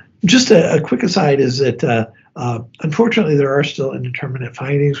 Just a quick aside is that unfortunately there are still indeterminate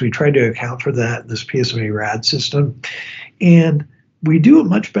findings. We tried to account for that in this PSMA RAD system, and we do a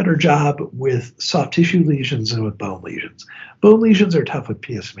much better job with soft tissue lesions than with bone lesions. Bone lesions are tough with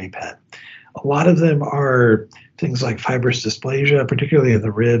PSMA PET. A lot of them are things like fibrous dysplasia, particularly in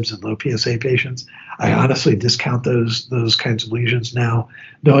the ribs and low PSA patients. I honestly discount those kinds of lesions now,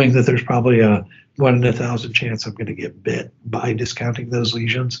 knowing that there's probably a 1 in 1,000 chance I'm going to get bit by discounting those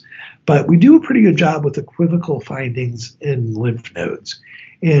lesions. But we do a pretty good job with equivocal findings in lymph nodes.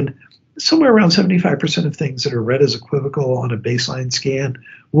 And somewhere around 75% of things that are read as equivocal on a baseline scan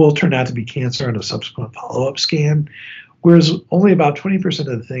will turn out to be cancer on a subsequent follow-up scan, whereas only about 20%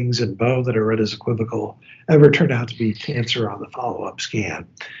 of the things in bone that are read as equivocal ever turn out to be cancer on the follow-up scan.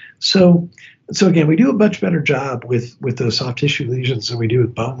 So again, we do a much better job with those soft tissue lesions than we do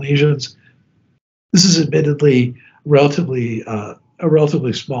with bone lesions. This is admittedly a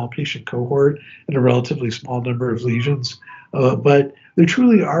relatively small patient cohort and a relatively small number of lesions, but there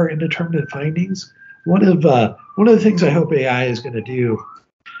truly are indeterminate findings. One of the things I hope AI is going to do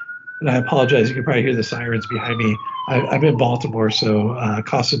and I apologize, you can probably hear the sirens behind me. I'm in Baltimore, so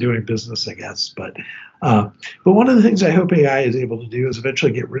cost of doing business, I guess. But one of the things I hope AI is able to do is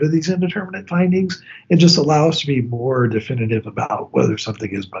eventually get rid of these indeterminate findings and just allow us to be more definitive about whether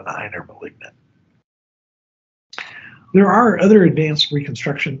something is benign or malignant. There are other advanced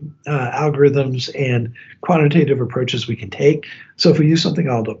reconstruction algorithms and quantitative approaches we can take. So if we use something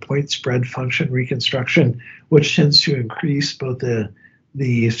called a point spread function reconstruction, which tends to increase both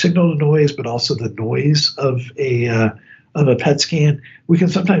the signal to noise, but also the noise of a PET scan, we can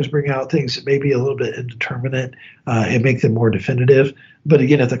sometimes bring out things that may be a little bit indeterminate and make them more definitive. But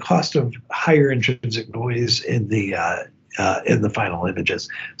again, at the cost of higher intrinsic noise in the final images.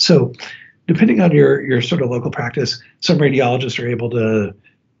 So depending on your sort of local practice, some radiologists are able to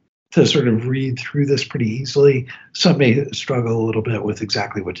sort of read through this pretty easily. Some may struggle a little bit with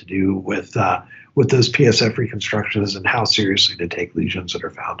exactly what to do with those PSF reconstructions and how seriously to take lesions that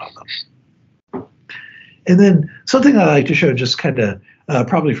are found on them. And then something I like to show, just kind of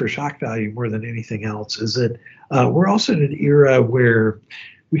probably for shock value more than anything else, is that we're also in an era where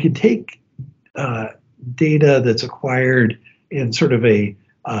we can take data that's acquired in sort of a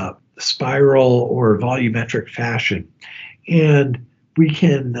spiral or volumetric fashion, and we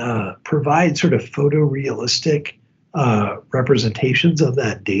can provide sort of photorealistic representations of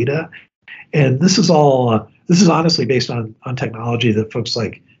that data. And this is honestly based on technology that folks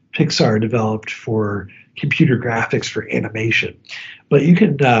like Pixar developed for computer graphics for animation. But you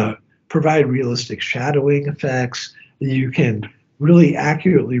can provide realistic shadowing effects. You can really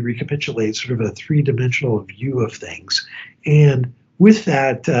accurately recapitulate sort of a three-dimensional view of things. And with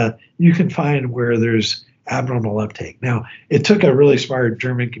that, you can find where there's abnormal uptake. Now, it took a really smart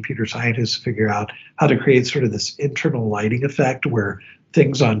German computer scientist to figure out how to create sort of this internal lighting effect where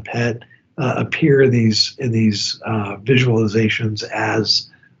things on PET appear in these visualizations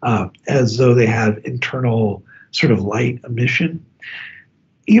as though they have internal sort of light emission.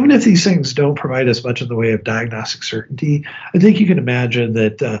 Even if these things don't provide us much in the way of diagnostic certainty, I think you can imagine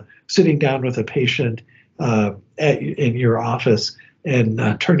that sitting down with a patient in your office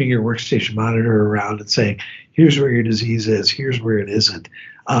and turning your workstation monitor around and saying, here's where your disease is, here's where it isn't.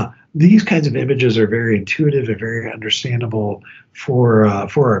 These kinds of images are very intuitive and very understandable for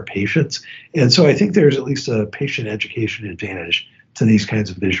our patients. And so I think there's at least a patient education advantage to these kinds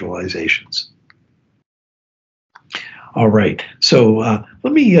of visualizations. All right, so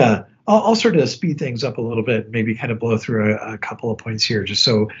let me, I'll sort of speed things up a little bit, maybe kind of blow through a couple of points here, just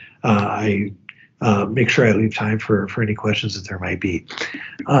so I make sure I leave time for any questions that there might be.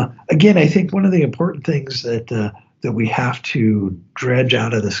 Again, I think one of the important things that we have to dredge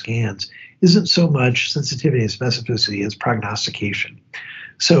out of the scans isn't so much sensitivity and specificity as prognostication.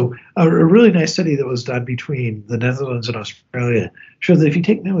 So a really nice study that was done between the Netherlands and Australia showed that if you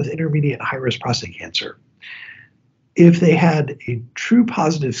take men with intermediate and high-risk prostate cancer, if they had a true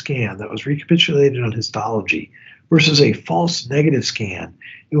positive scan that was recapitulated on histology versus a false negative scan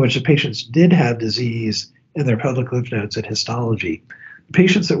in which the patients did have disease in their pelvic lymph nodes at histology, the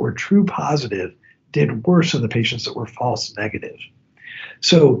patients that were true positive did worse than the patients that were false negative.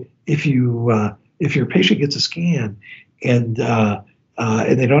 So if your patient gets a scan and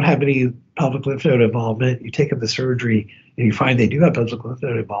they don't have any pelvic lymph node involvement, you take them to surgery and you find they do have pelvic lymph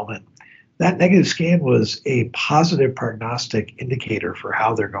node involvement, that negative scan was a positive prognostic indicator for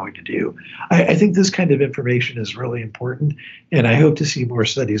how they're going to do. I think this kind of information is really important, and I hope to see more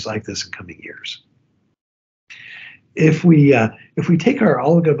studies like this in coming years. If we take our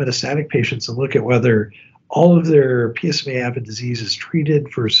oligometastatic patients and look at whether all of their PSMA-avid disease is treated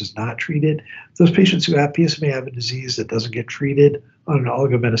versus not treated, those patients who have PSMA-avid disease that doesn't get treated on an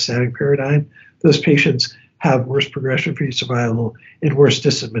oligometastatic paradigm, those patients have worse progression-free survival and worse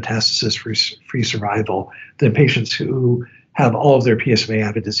distant metastasis-free survival than patients who have all of their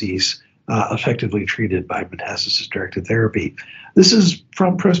PSMA-avid disease effectively treated by metastasis-directed therapy. This is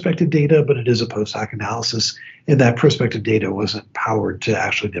from prospective data, but it is a post-hoc analysis, and that prospective data wasn't powered to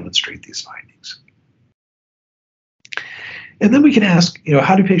actually demonstrate these findings. And then we can ask,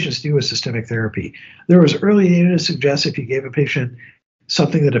 how do patients do with systemic therapy? There was early data to suggest if you gave a patient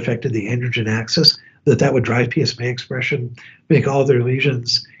something that affected the androgen axis, that would drive PSMA expression, make all their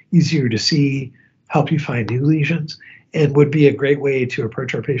lesions easier to see, help you find new lesions, and would be a great way to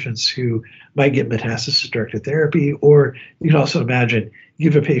approach our patients who might get metastasis-directed therapy. Or you can also imagine,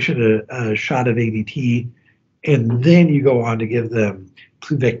 give a patient a shot of ADT, and then you go on to give them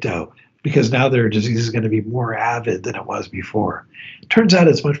Pluvicto, because now their disease is going to be more avid than it was before. Turns out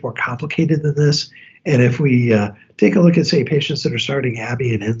it's much more complicated than this. And if we take a look at, say, patients that are starting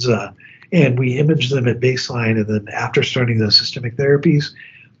ABI and ENZA, and we image them at baseline, and then after starting those systemic therapies,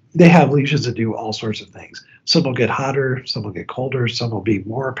 they have lesions that do all sorts of things. Some will get hotter, some will get colder, some will be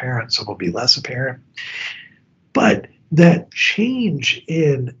more apparent, some will be less apparent. But that change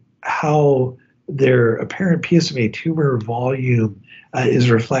in how their apparent PSMA tumor volume is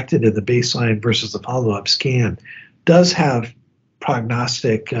reflected in the baseline versus the follow-up scan does have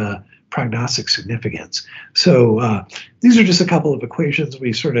prognostic significance. So these are just a couple of equations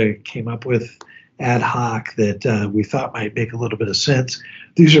we sort of came up with ad hoc that we thought might make a little bit of sense.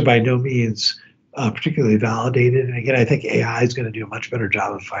 These are by no means particularly validated. And again, I think AI is going to do a much better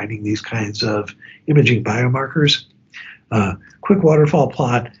job of finding these kinds of imaging biomarkers. Quick waterfall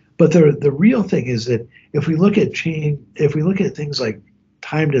plot. But the real thing is that if we look at things like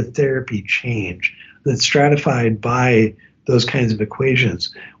time to therapy change that's stratified by those kinds of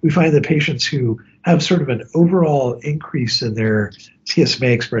equations, we find that patients who have sort of an overall increase in their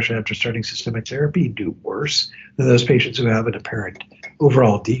PSMA expression after starting systemic therapy do worse than those patients who have an apparent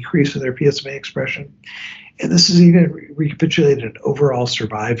overall decrease in their PSMA expression. And this is even recapitulated in overall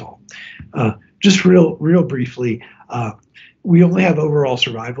survival. Just real briefly, we only have overall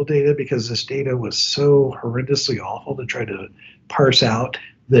survival data because this data was so horrendously awful to try to parse out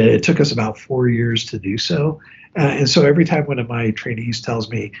that it took us about 4 years to do so. And so every time one of my trainees tells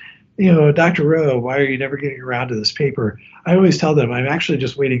me, Dr. Rowe, why are you never getting around to this paper? I always tell them I'm actually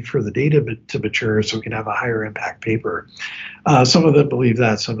just waiting for the data to mature so we can have a higher impact paper. Some of them believe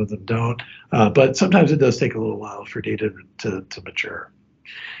that, some of them don't. But sometimes it does take a little while for data to mature.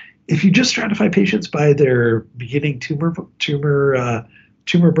 If you just stratify patients by their beginning tumor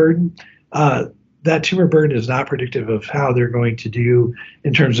burden, that tumor burden is not predictive of how they're going to do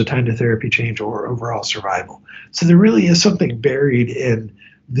in terms of time to therapy change or overall survival. So there really is something buried in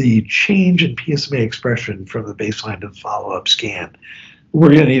the change in PSMA expression from the baseline to the follow-up scan. We're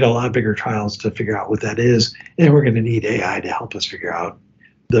going to need a lot bigger trials to figure out what that is, and we're going to need AI to help us figure out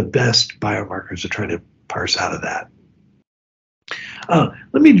the best biomarkers to try to parse out of that.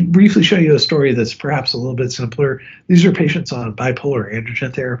 Let me briefly show you a story that's perhaps a little bit simpler. These are patients on bipolar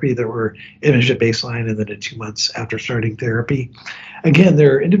androgen therapy that were imaged at baseline and then at 2 months after starting therapy. Again,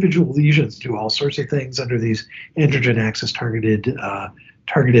 their individual lesions do all sorts of things under these androgen axis targeted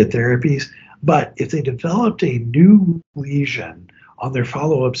therapies. But if they developed a new lesion on their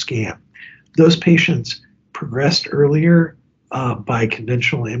follow-up scan, those patients progressed earlier by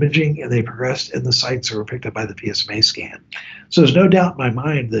conventional imaging, and they progressed in the sites that were picked up by the PSMA scan. So there's no doubt in my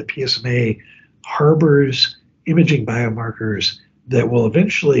mind that PSMA harbors imaging biomarkers that will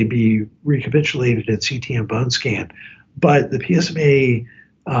eventually be recapitulated in CT and bone scan, but the PSMA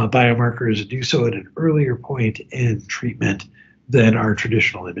biomarkers do so at an earlier point in treatment than our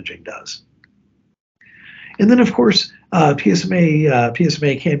traditional imaging does. And then, of course,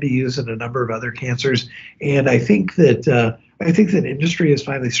 PSMA can be used in a number of other cancers, and I think that industry is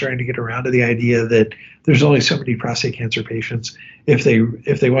finally starting to get around to the idea that there's only so many prostate cancer patients. If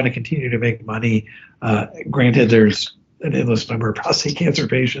they want to continue to make money, granted, there's an endless number of prostate cancer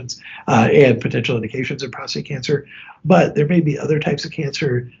patients and potential indications of prostate cancer, but there may be other types of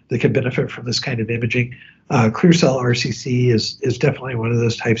cancer that can benefit from this kind of imaging. Clear cell RCC is definitely one of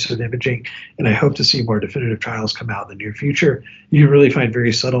those types of imaging, and I hope to see more definitive trials come out in the near future. You can really find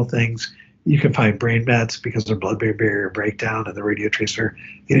very subtle things. You can find brain mets because of blood-brain barrier breakdown and the radiotracer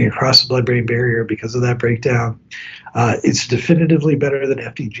getting across the blood-brain barrier because of that breakdown. It's definitively better than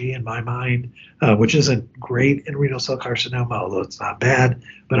FDG in my mind, which isn't great in renal cell carcinoma, although it's not bad.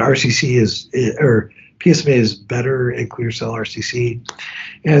 But PSMA is better in clear cell RCC.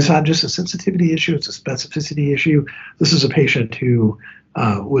 And it's not just a sensitivity issue, it's a specificity issue. This is a patient who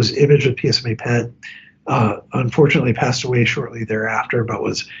was imaged with PSMA PET, unfortunately passed away shortly thereafter, but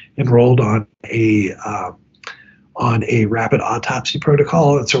was enrolled on a rapid autopsy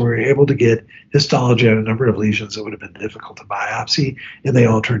protocol. And so we were able to get histology on a number of lesions that would have been difficult to biopsy, and they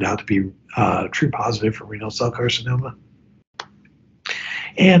all turned out to be true positive for renal cell carcinoma.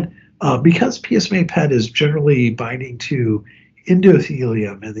 And because PSMA PET is generally binding to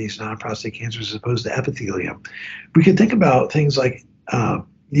endothelium in these non-prostate cancers as opposed to epithelium, we can think about things like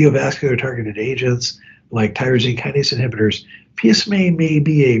neovascular targeted agents like tyrosine kinase inhibitors. PSMA may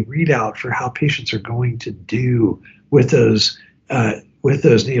be a readout for how patients are going to do with those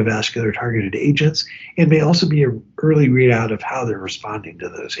neovascular targeted agents, and may also be an early readout of how they're responding to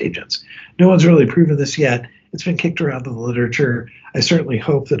those agents. No one's really proven this yet. It's been kicked around in the literature. I certainly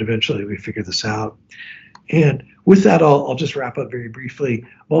hope that eventually we figure this out. And with that, I'll just wrap up very briefly.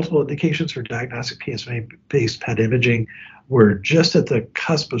 Multiple indications for diagnostic PSMA-based PET imaging. We're just at the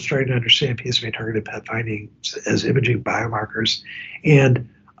cusp of starting to understand PSMA-targeted PET findings as imaging biomarkers. And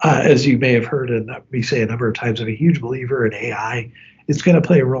as you may have heard me say a number of times, I'm a huge believer in AI. It's going to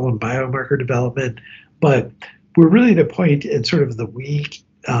play a role in biomarker development, but we're really at a point in sort of the weak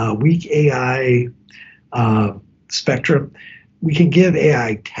AI spectrum. We can give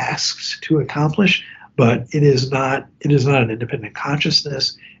AI tasks to accomplish, but it is not an independent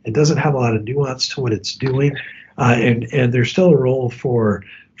consciousness. It doesn't have a lot of nuance to what it's doing, and there's still a role for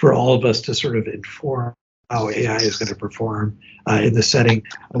all of us to sort of inform how AI is going to perform in the setting.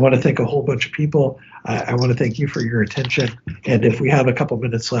 I want to thank a whole bunch of people. I want to thank you for your attention. And if we have a couple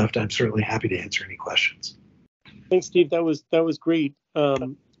minutes left, I'm certainly happy to answer any questions. Thanks, Steve. That was great.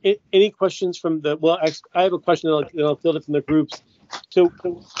 Any questions from the? Well, I have a question that I'll field it from the groups. So,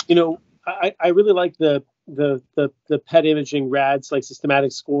 I really like the PET imaging RADS, like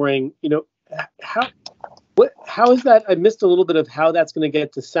systematic scoring. How is that? I missed a little bit of how that's going to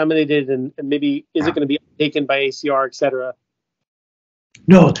get disseminated, and maybe is it going to be taken by ACR, et cetera?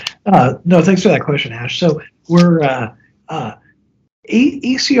 No, thanks for that question, Ash. So we're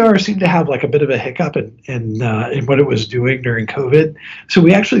ACR seemed to have like a bit of a hiccup in what it was doing during COVID. So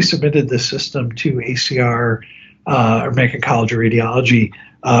we actually submitted the system to ACR, American College of Radiology,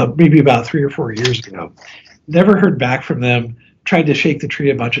 maybe about 3 or 4 years ago. Never heard back from them. Tried to shake the tree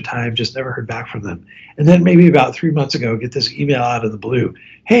a bunch of times, just never heard back from them. And then maybe about 3 months ago, get this email out of the blue.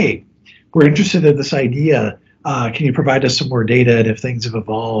 Hey, we're interested in this idea. Can you provide us some more data, and if things have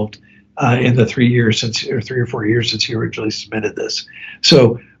evolved in the 3 years since, or 3 or 4 years since you originally submitted this?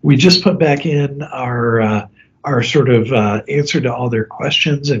 So we just put back in our sort of answer to all their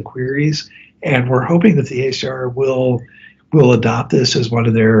questions and queries, and we're hoping that the ACR will adopt this as one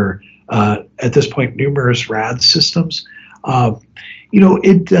of their at this point numerous RAD systems. My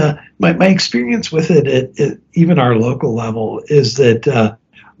experience with it at even our local level is that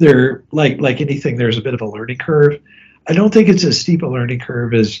there, like anything, there's a bit of a learning curve. I don't think it's as steep a learning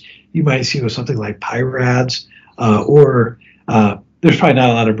curve as you might see with something like PIRADS, or there's probably not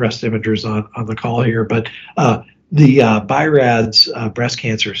a lot of breast imagers on the call here, but the BIRADS breast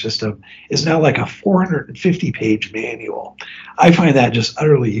cancer system is now like a 450-page manual. I find that just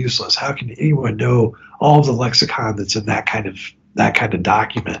utterly useless. How can anyone know all of the lexicon that's in that kind of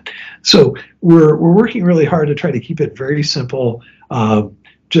document? So we're working really hard to try to keep it very simple.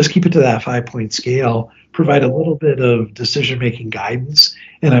 Just keep it to that 5-point scale, provide a little bit of decision-making guidance,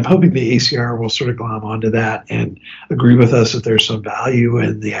 and I'm hoping the ACR will sort of glom onto that and agree with us that there's some value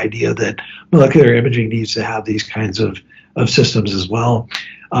in the idea that molecular imaging needs to have these kinds of systems as well.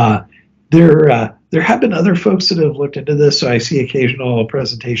 There have been other folks that have looked into this, so I see occasional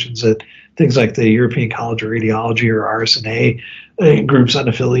presentations at things like the European College of Radiology or RSNA, groups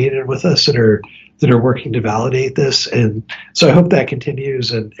unaffiliated with us that are working to validate this, and so I hope that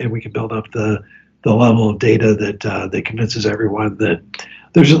continues and we can build up the level of data that convinces everyone that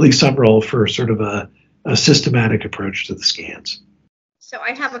there's at least some role for sort of a systematic approach to the scans. So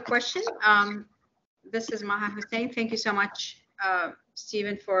I have a question. This is Maha Hussein. Thank you so much,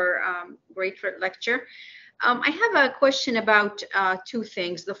 Stephen, for great lecture. I have a question about 2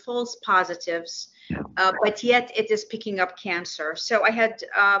 things: the false positives, but yet it is picking up cancer. So I had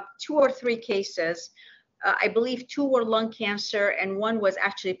 2 or 3 cases. I believe 2 were lung cancer and 1 was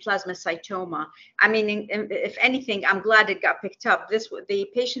actually plasmacytoma. I mean, if anything, I'm glad it got picked up. The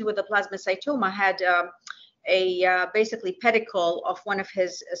patient with the plasmacytoma had basically pedicle of one of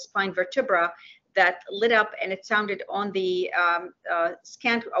his spine vertebra that lit up, and it sounded on the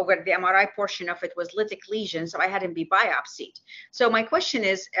scan, or where the MRI portion of it was lytic lesion, so I had him be biopsied. So my question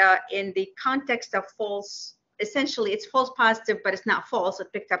is, in the context of false, essentially it's false positive, but it's not false,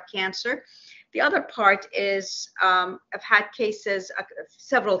 it picked up cancer. The other part is I've had cases,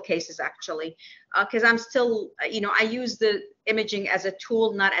 several cases actually, because I'm still, I use the imaging as a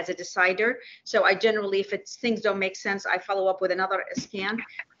tool, not as a decider. So I generally, if things don't make sense, I follow up with another scan.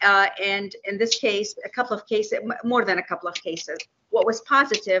 And in this case, a couple of cases, more than a couple of cases, what was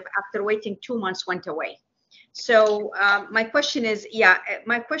positive after waiting 2 months went away. So my question is,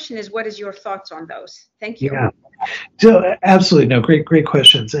 what is your thoughts on those? Thank you. Yeah. So absolutely, no, great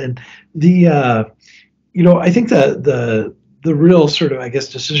questions. And I think the real sort of, I guess,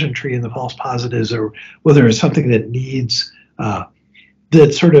 decision tree in the false positives, or whether it's something that needs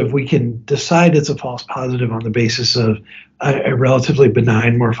that sort of we can decide it's a false positive on the basis of a relatively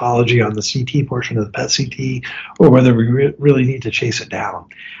benign morphology on the CT portion of the PET CT, or whether we really need to chase it down.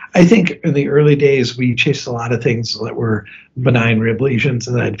 I think in the early days, we chased a lot of things that were benign rib lesions,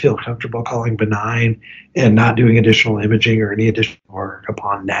 and I'd feel comfortable calling benign and not doing additional imaging or any additional work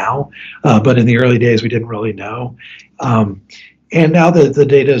upon now. But in the early days, we didn't really know. And now that the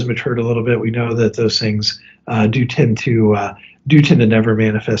data has matured a little bit, we know that those things do tend to do tend to never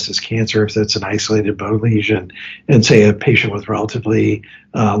manifest as cancer if it's an isolated bone lesion and, say, a patient with relatively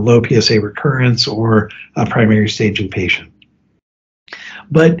low PSA recurrence or a primary staging patient.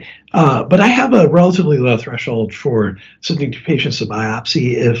 But I have a relatively low threshold for sending patients to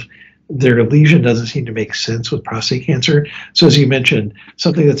biopsy if their lesion doesn't seem to make sense with prostate cancer. So as you mentioned,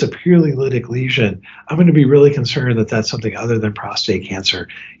 something that's a purely lytic lesion, I'm going to be really concerned that that's something other than prostate cancer.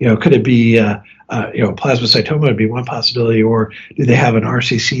 Could it be, plasmacytoma would be one possibility, or do they have an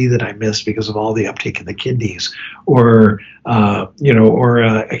RCC that I missed because of all the uptake in the kidneys, or a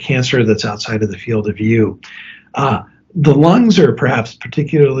cancer that's outside of the field of view. The lungs are perhaps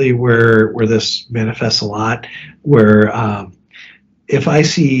particularly where this manifests a lot, where if I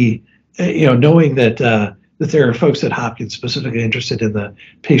see, knowing that there are folks at Hopkins specifically interested in the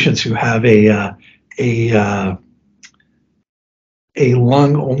patients who have a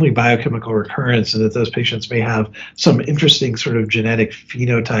lung-only biochemical recurrence, and that those patients may have some interesting sort of genetic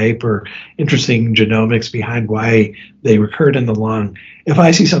phenotype or interesting genomics behind why they recurred in the lung. If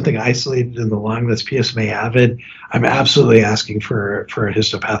I see something isolated in the lung that's PSMA avid, I'm absolutely asking for a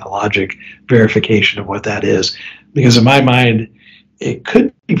histopathologic verification of what that is. Because in my mind, it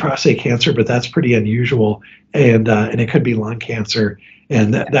could be prostate cancer, but that's pretty unusual, and it could be lung cancer.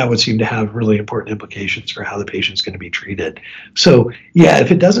 And that would seem to have really important implications for how the patient's going to be treated. So, yeah,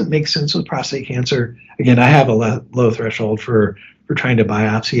 if it doesn't make sense with prostate cancer, again, I have a low threshold for trying to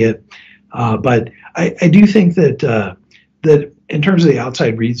biopsy it. But I do think that in terms of the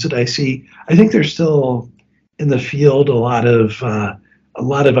outside reads that I see, I think there's still in the field a lot of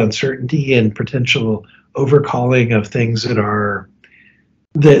uncertainty and potential overcalling of things that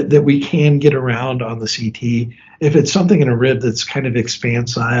we can get around on the CT. If it's something in a rib that's kind of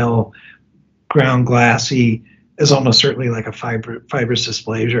expansile, ground glassy, is almost certainly like a fibrous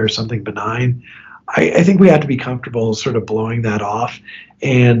dysplasia or something benign, I think we have to be comfortable sort of blowing that off.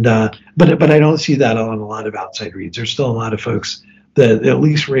 And but I don't see that on a lot of outside reads. There's still a lot of folks that at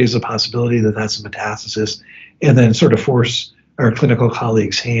least raise the possibility that that's a metastasis, and then sort of force our clinical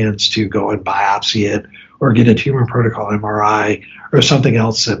colleagues' hands to go and biopsy it or get a tumor protocol MRI or something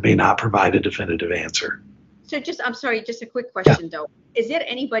else that may not provide a definitive answer. So I'm sorry, just a quick question though. Is there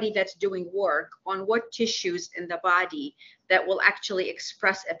anybody that's doing work on what tissues in the body that will actually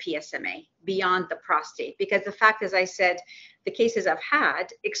express a PSMA beyond the prostate? Because the fact, as I said, the cases I've had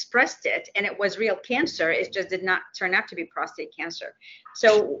expressed it and it was real cancer. It just did not turn out to be prostate cancer.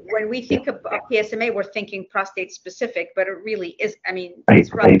 So when we think of PSMA, we're thinking prostate specific, but it really is,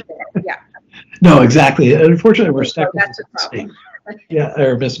 it's right. Yeah. No, exactly. Unfortunately, we're stuck with that's a problem. Yeah,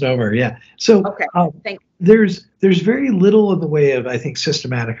 or misnomer. Yeah. So thank you. There's very little in the way of, I think,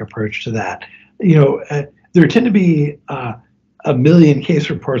 systematic approach to that. There tend to be a million case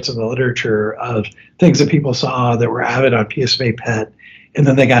reports in the literature of things that people saw that were avid on PSMA PET, and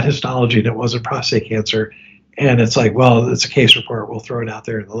then they got histology and it wasn't prostate cancer. And it's like, well, it's a case report. We'll throw it out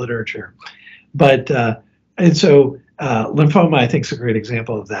there in the literature. But lymphoma, I think, is a great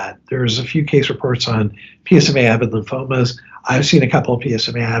example of that. There's a few case reports on PSMA avid lymphomas. I've seen a couple of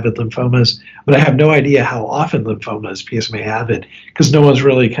PSMA avid lymphomas, but I have no idea how often lymphoma is PSMA avid because no one's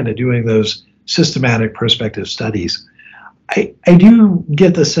really kind of doing those systematic prospective studies. I do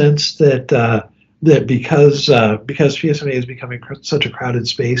get the sense that because PSMA is becoming such a crowded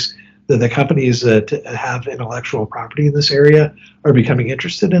space, that the companies that have intellectual property in this area are becoming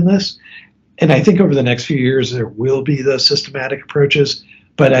interested in this. And I think over the next few years, there will be those systematic approaches,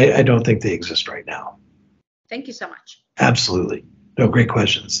 but I don't think they exist right now. Thank you so much. Absolutely. No, great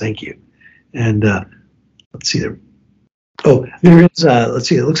questions. Thank you. And let's see there. Oh, there is, let's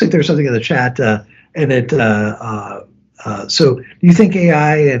see, it looks like there's something in the chat. So do you think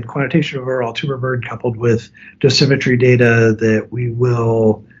AI and quantitation of overall tumor burden coupled with dosimetry data that we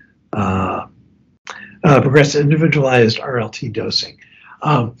will progress to individualized RLT dosing?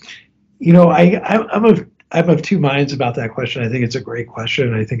 I'm of two minds about that question. I think it's a great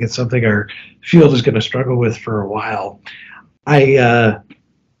question. I think it's something our field is going to struggle with for a while. I'm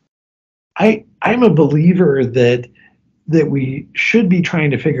a believer that we should be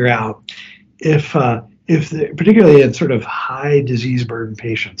trying to figure out if particularly in sort of high disease burden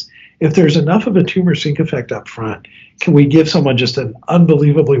patients, if there's enough of a tumor sink effect up front, can we give someone just an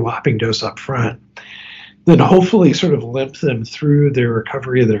unbelievably whopping dose up front, then hopefully sort of limp them through their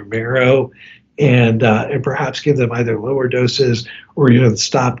recovery of their marrow, and perhaps give them either lower doses or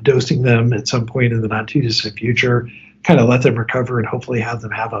stop dosing them at some point in the not too distant future, kind of let them recover and hopefully have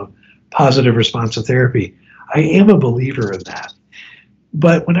them have a positive response to therapy. I am a believer in that.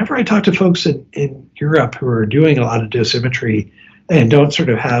 But whenever I talk to folks in Europe who are doing a lot of dosimetry and don't sort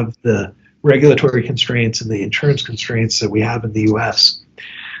of have the regulatory constraints and the insurance constraints that we have in the U.S.,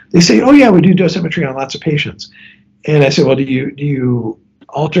 they say, oh, yeah, we do dosimetry on lots of patients. And I say, well, do you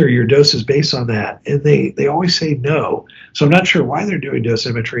alter your doses based on that? And they always say no. So I'm not sure why they're doing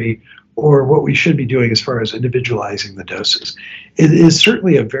dosimetry or what we should be doing as far as individualizing the doses. It is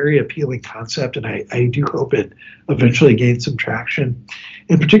certainly a very appealing concept, and I do hope it eventually gains some traction,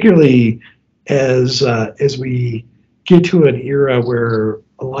 and particularly as we get to an era where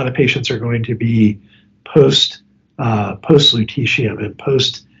a lot of patients are going to be post lutetium and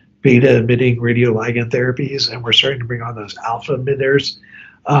post beta emitting radioligand therapies, and we're starting to bring on those alpha emitters.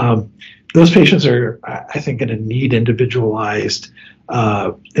 Those patients are, I think, going to need individualized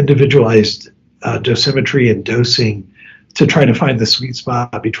dosimetry and dosing to try to find the sweet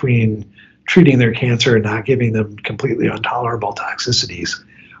spot between treating their cancer and not giving them completely intolerable toxicities.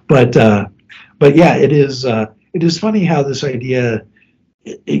 But yeah, it is funny how this idea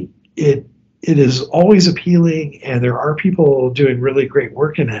it is always appealing, and there are people doing really great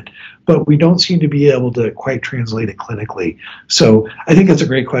work in it, but we don't seem to be able to quite translate it clinically. So I think that's a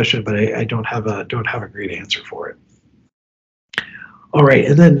great question, but I don't have a great answer for it. All right,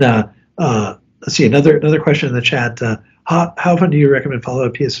 and then let's see, another question in the chat. How often do you recommend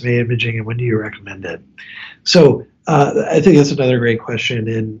follow-up PSMA imaging, and when do you recommend it? So I think that's another great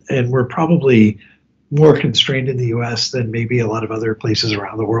question, and we're probably more constrained in the US than maybe a lot of other places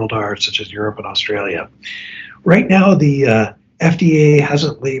around the world are, such as Europe and Australia. Right now, the FDA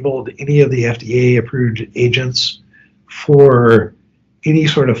hasn't labeled any of the FDA-approved agents for any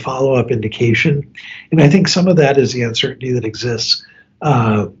sort of follow-up indication. And I think some of that is the uncertainty that exists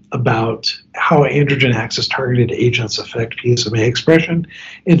about how androgen axis-targeted agents affect PSMA expression,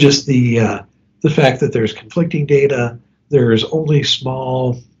 and just the fact that there's conflicting data, there's only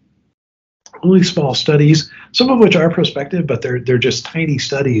small studies, some of which are prospective, but they're just tiny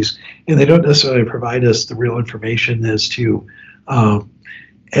studies, and they don't necessarily provide us the real information as to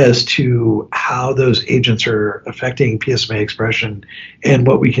how those agents are affecting PSMA expression and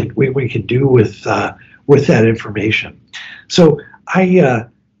what we can do with that information. So I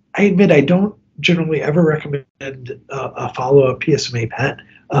admit I don't generally ever recommend a follow-up PSMA PET,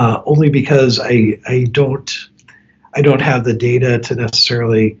 only because I don't have the data to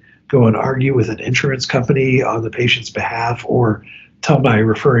necessarily go and argue with an insurance company on the patient's behalf, or tell my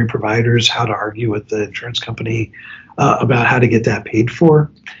referring providers how to argue with the insurance company about how to get that paid for.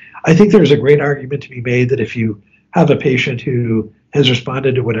 I think there's a great argument to be made that if you have a patient who has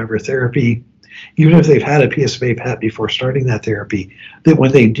responded to whatever therapy, even if they've had a PSMA PET before starting that therapy, that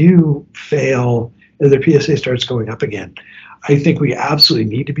when they do fail and their PSA starts going up again, I think we absolutely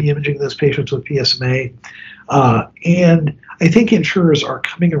need to be imaging those patients with PSMA. And I think insurers are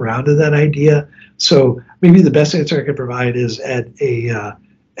coming around to that idea. So maybe the best answer I could provide is at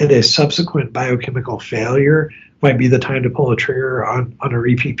a subsequent biochemical failure might be the time to pull a trigger on a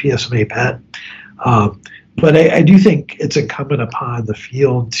repeat PSMA PET. But I do think it's incumbent upon the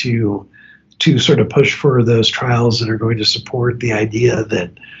field to sort of push for those trials that are going to support the idea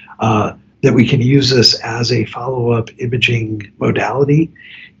that we can use this as a follow-up imaging modality.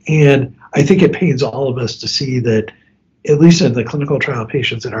 And I think it pains all of us to see that, at least in the clinical trial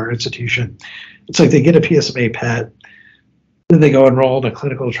patients at our institution, it's like they get a PSMA PET, then they go enroll in a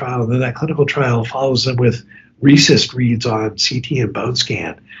clinical trial, and then that clinical trial follows them with RECIST reads on CT and bone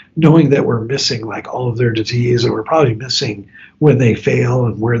scan, knowing that we're missing like all of their disease, and we're probably missing when they fail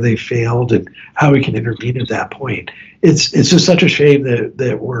and where they failed and how we can intervene at that point. It's just such a shame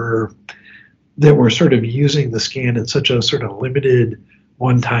that we're sort of using the scan in such a sort of limited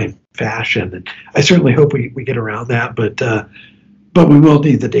one-time fashion. And I certainly hope we get around that, but we will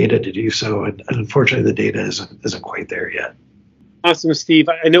need the data to do so, and unfortunately the data isn't quite there yet. Awesome, Steve.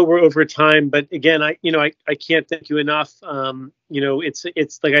 I know we're over time, but again, I can't thank you enough.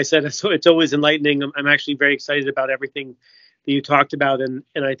 It's like I said, it's always enlightening. I'm actually very excited about everything that you talked about, and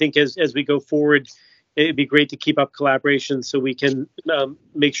I think as we go forward, it'd be great to keep up collaboration so we can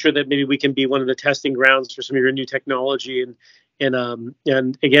make sure that maybe we can be one of the testing grounds for some of your new technology. And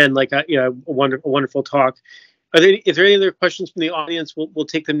again, like a wonderful talk. If there are any other questions from the audience, we'll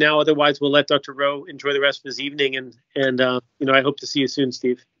take them now. Otherwise, we'll let Dr. Rowe enjoy the rest of his evening. And I hope to see you soon,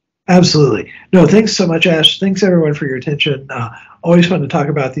 Steve. Absolutely. No, thanks so much, Ash. Thanks everyone for your attention. Always fun to talk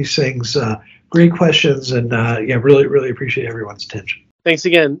about these things. Great questions, and really, really appreciate everyone's attention. Thanks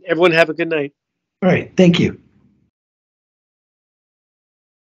again. Everyone have a good night. All right. Thank you.